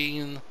that's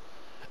been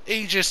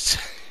ages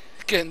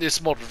getting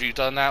this mod review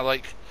done now.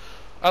 Like,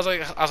 as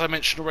I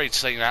mentioned already,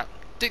 saying that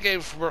didn't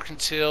get from work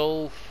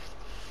until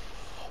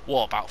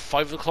what, about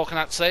 5 o'clock in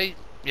that today.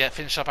 Yeah,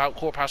 finished up about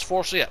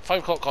 4:15. So yeah,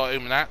 5 o'clock got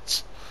home and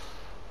that.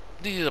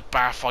 Needed a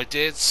bath, I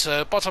did.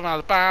 So by the time I had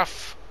a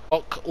bath,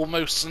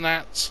 almost in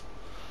that,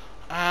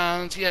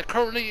 and yeah,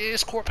 currently it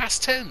is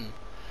 10:15.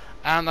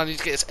 And I need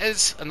to get this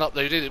edited and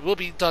uploaded. It will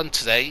be done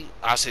today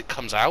as it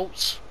comes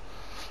out.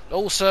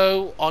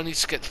 Also, I need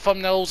to get the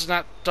thumbnails and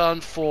that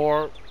done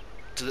for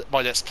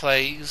my Let's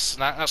Plays.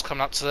 And that's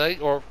coming out today,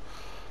 or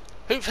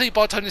hopefully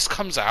by the time this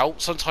comes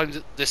out,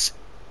 sometime this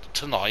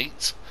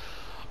tonight,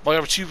 my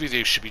other 2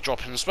 videos should be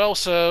dropping as well.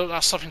 So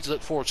that's something to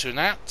look forward to in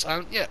that.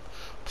 And yeah,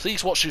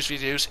 please watch those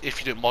videos if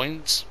you don't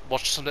mind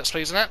watching some Let's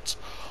Plays in that.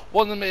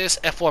 One of them is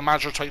F1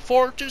 Manager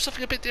 24. Do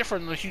something a bit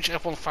different. I'm a huge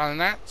F1 fan in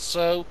that.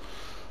 So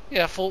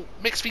yeah, for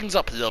mix things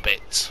up a little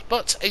bit.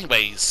 But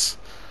anyways,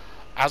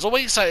 as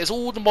always, that is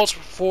all the mods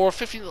for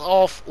 15th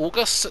of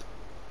August.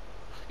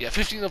 Yeah,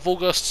 15th of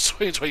August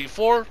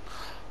 2024.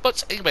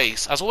 But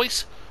anyways, as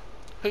always,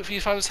 hopefully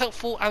you found this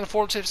helpful and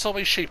informative in some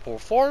way, shape or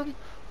form.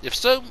 If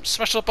so,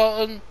 smash the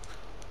button.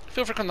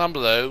 Feel free to comment down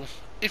below.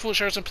 If you want to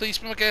share some, please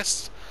be my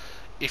guest.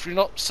 If you're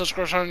not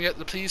subscribed to the channel yet,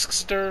 then please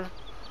consider.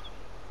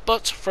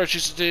 But for you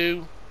to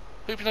do,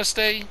 hope you nice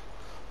day.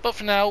 But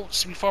for now,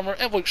 it's me Farmer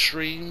Evo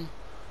Extreme.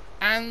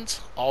 And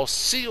I'll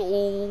see you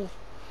all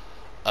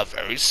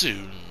very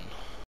soon.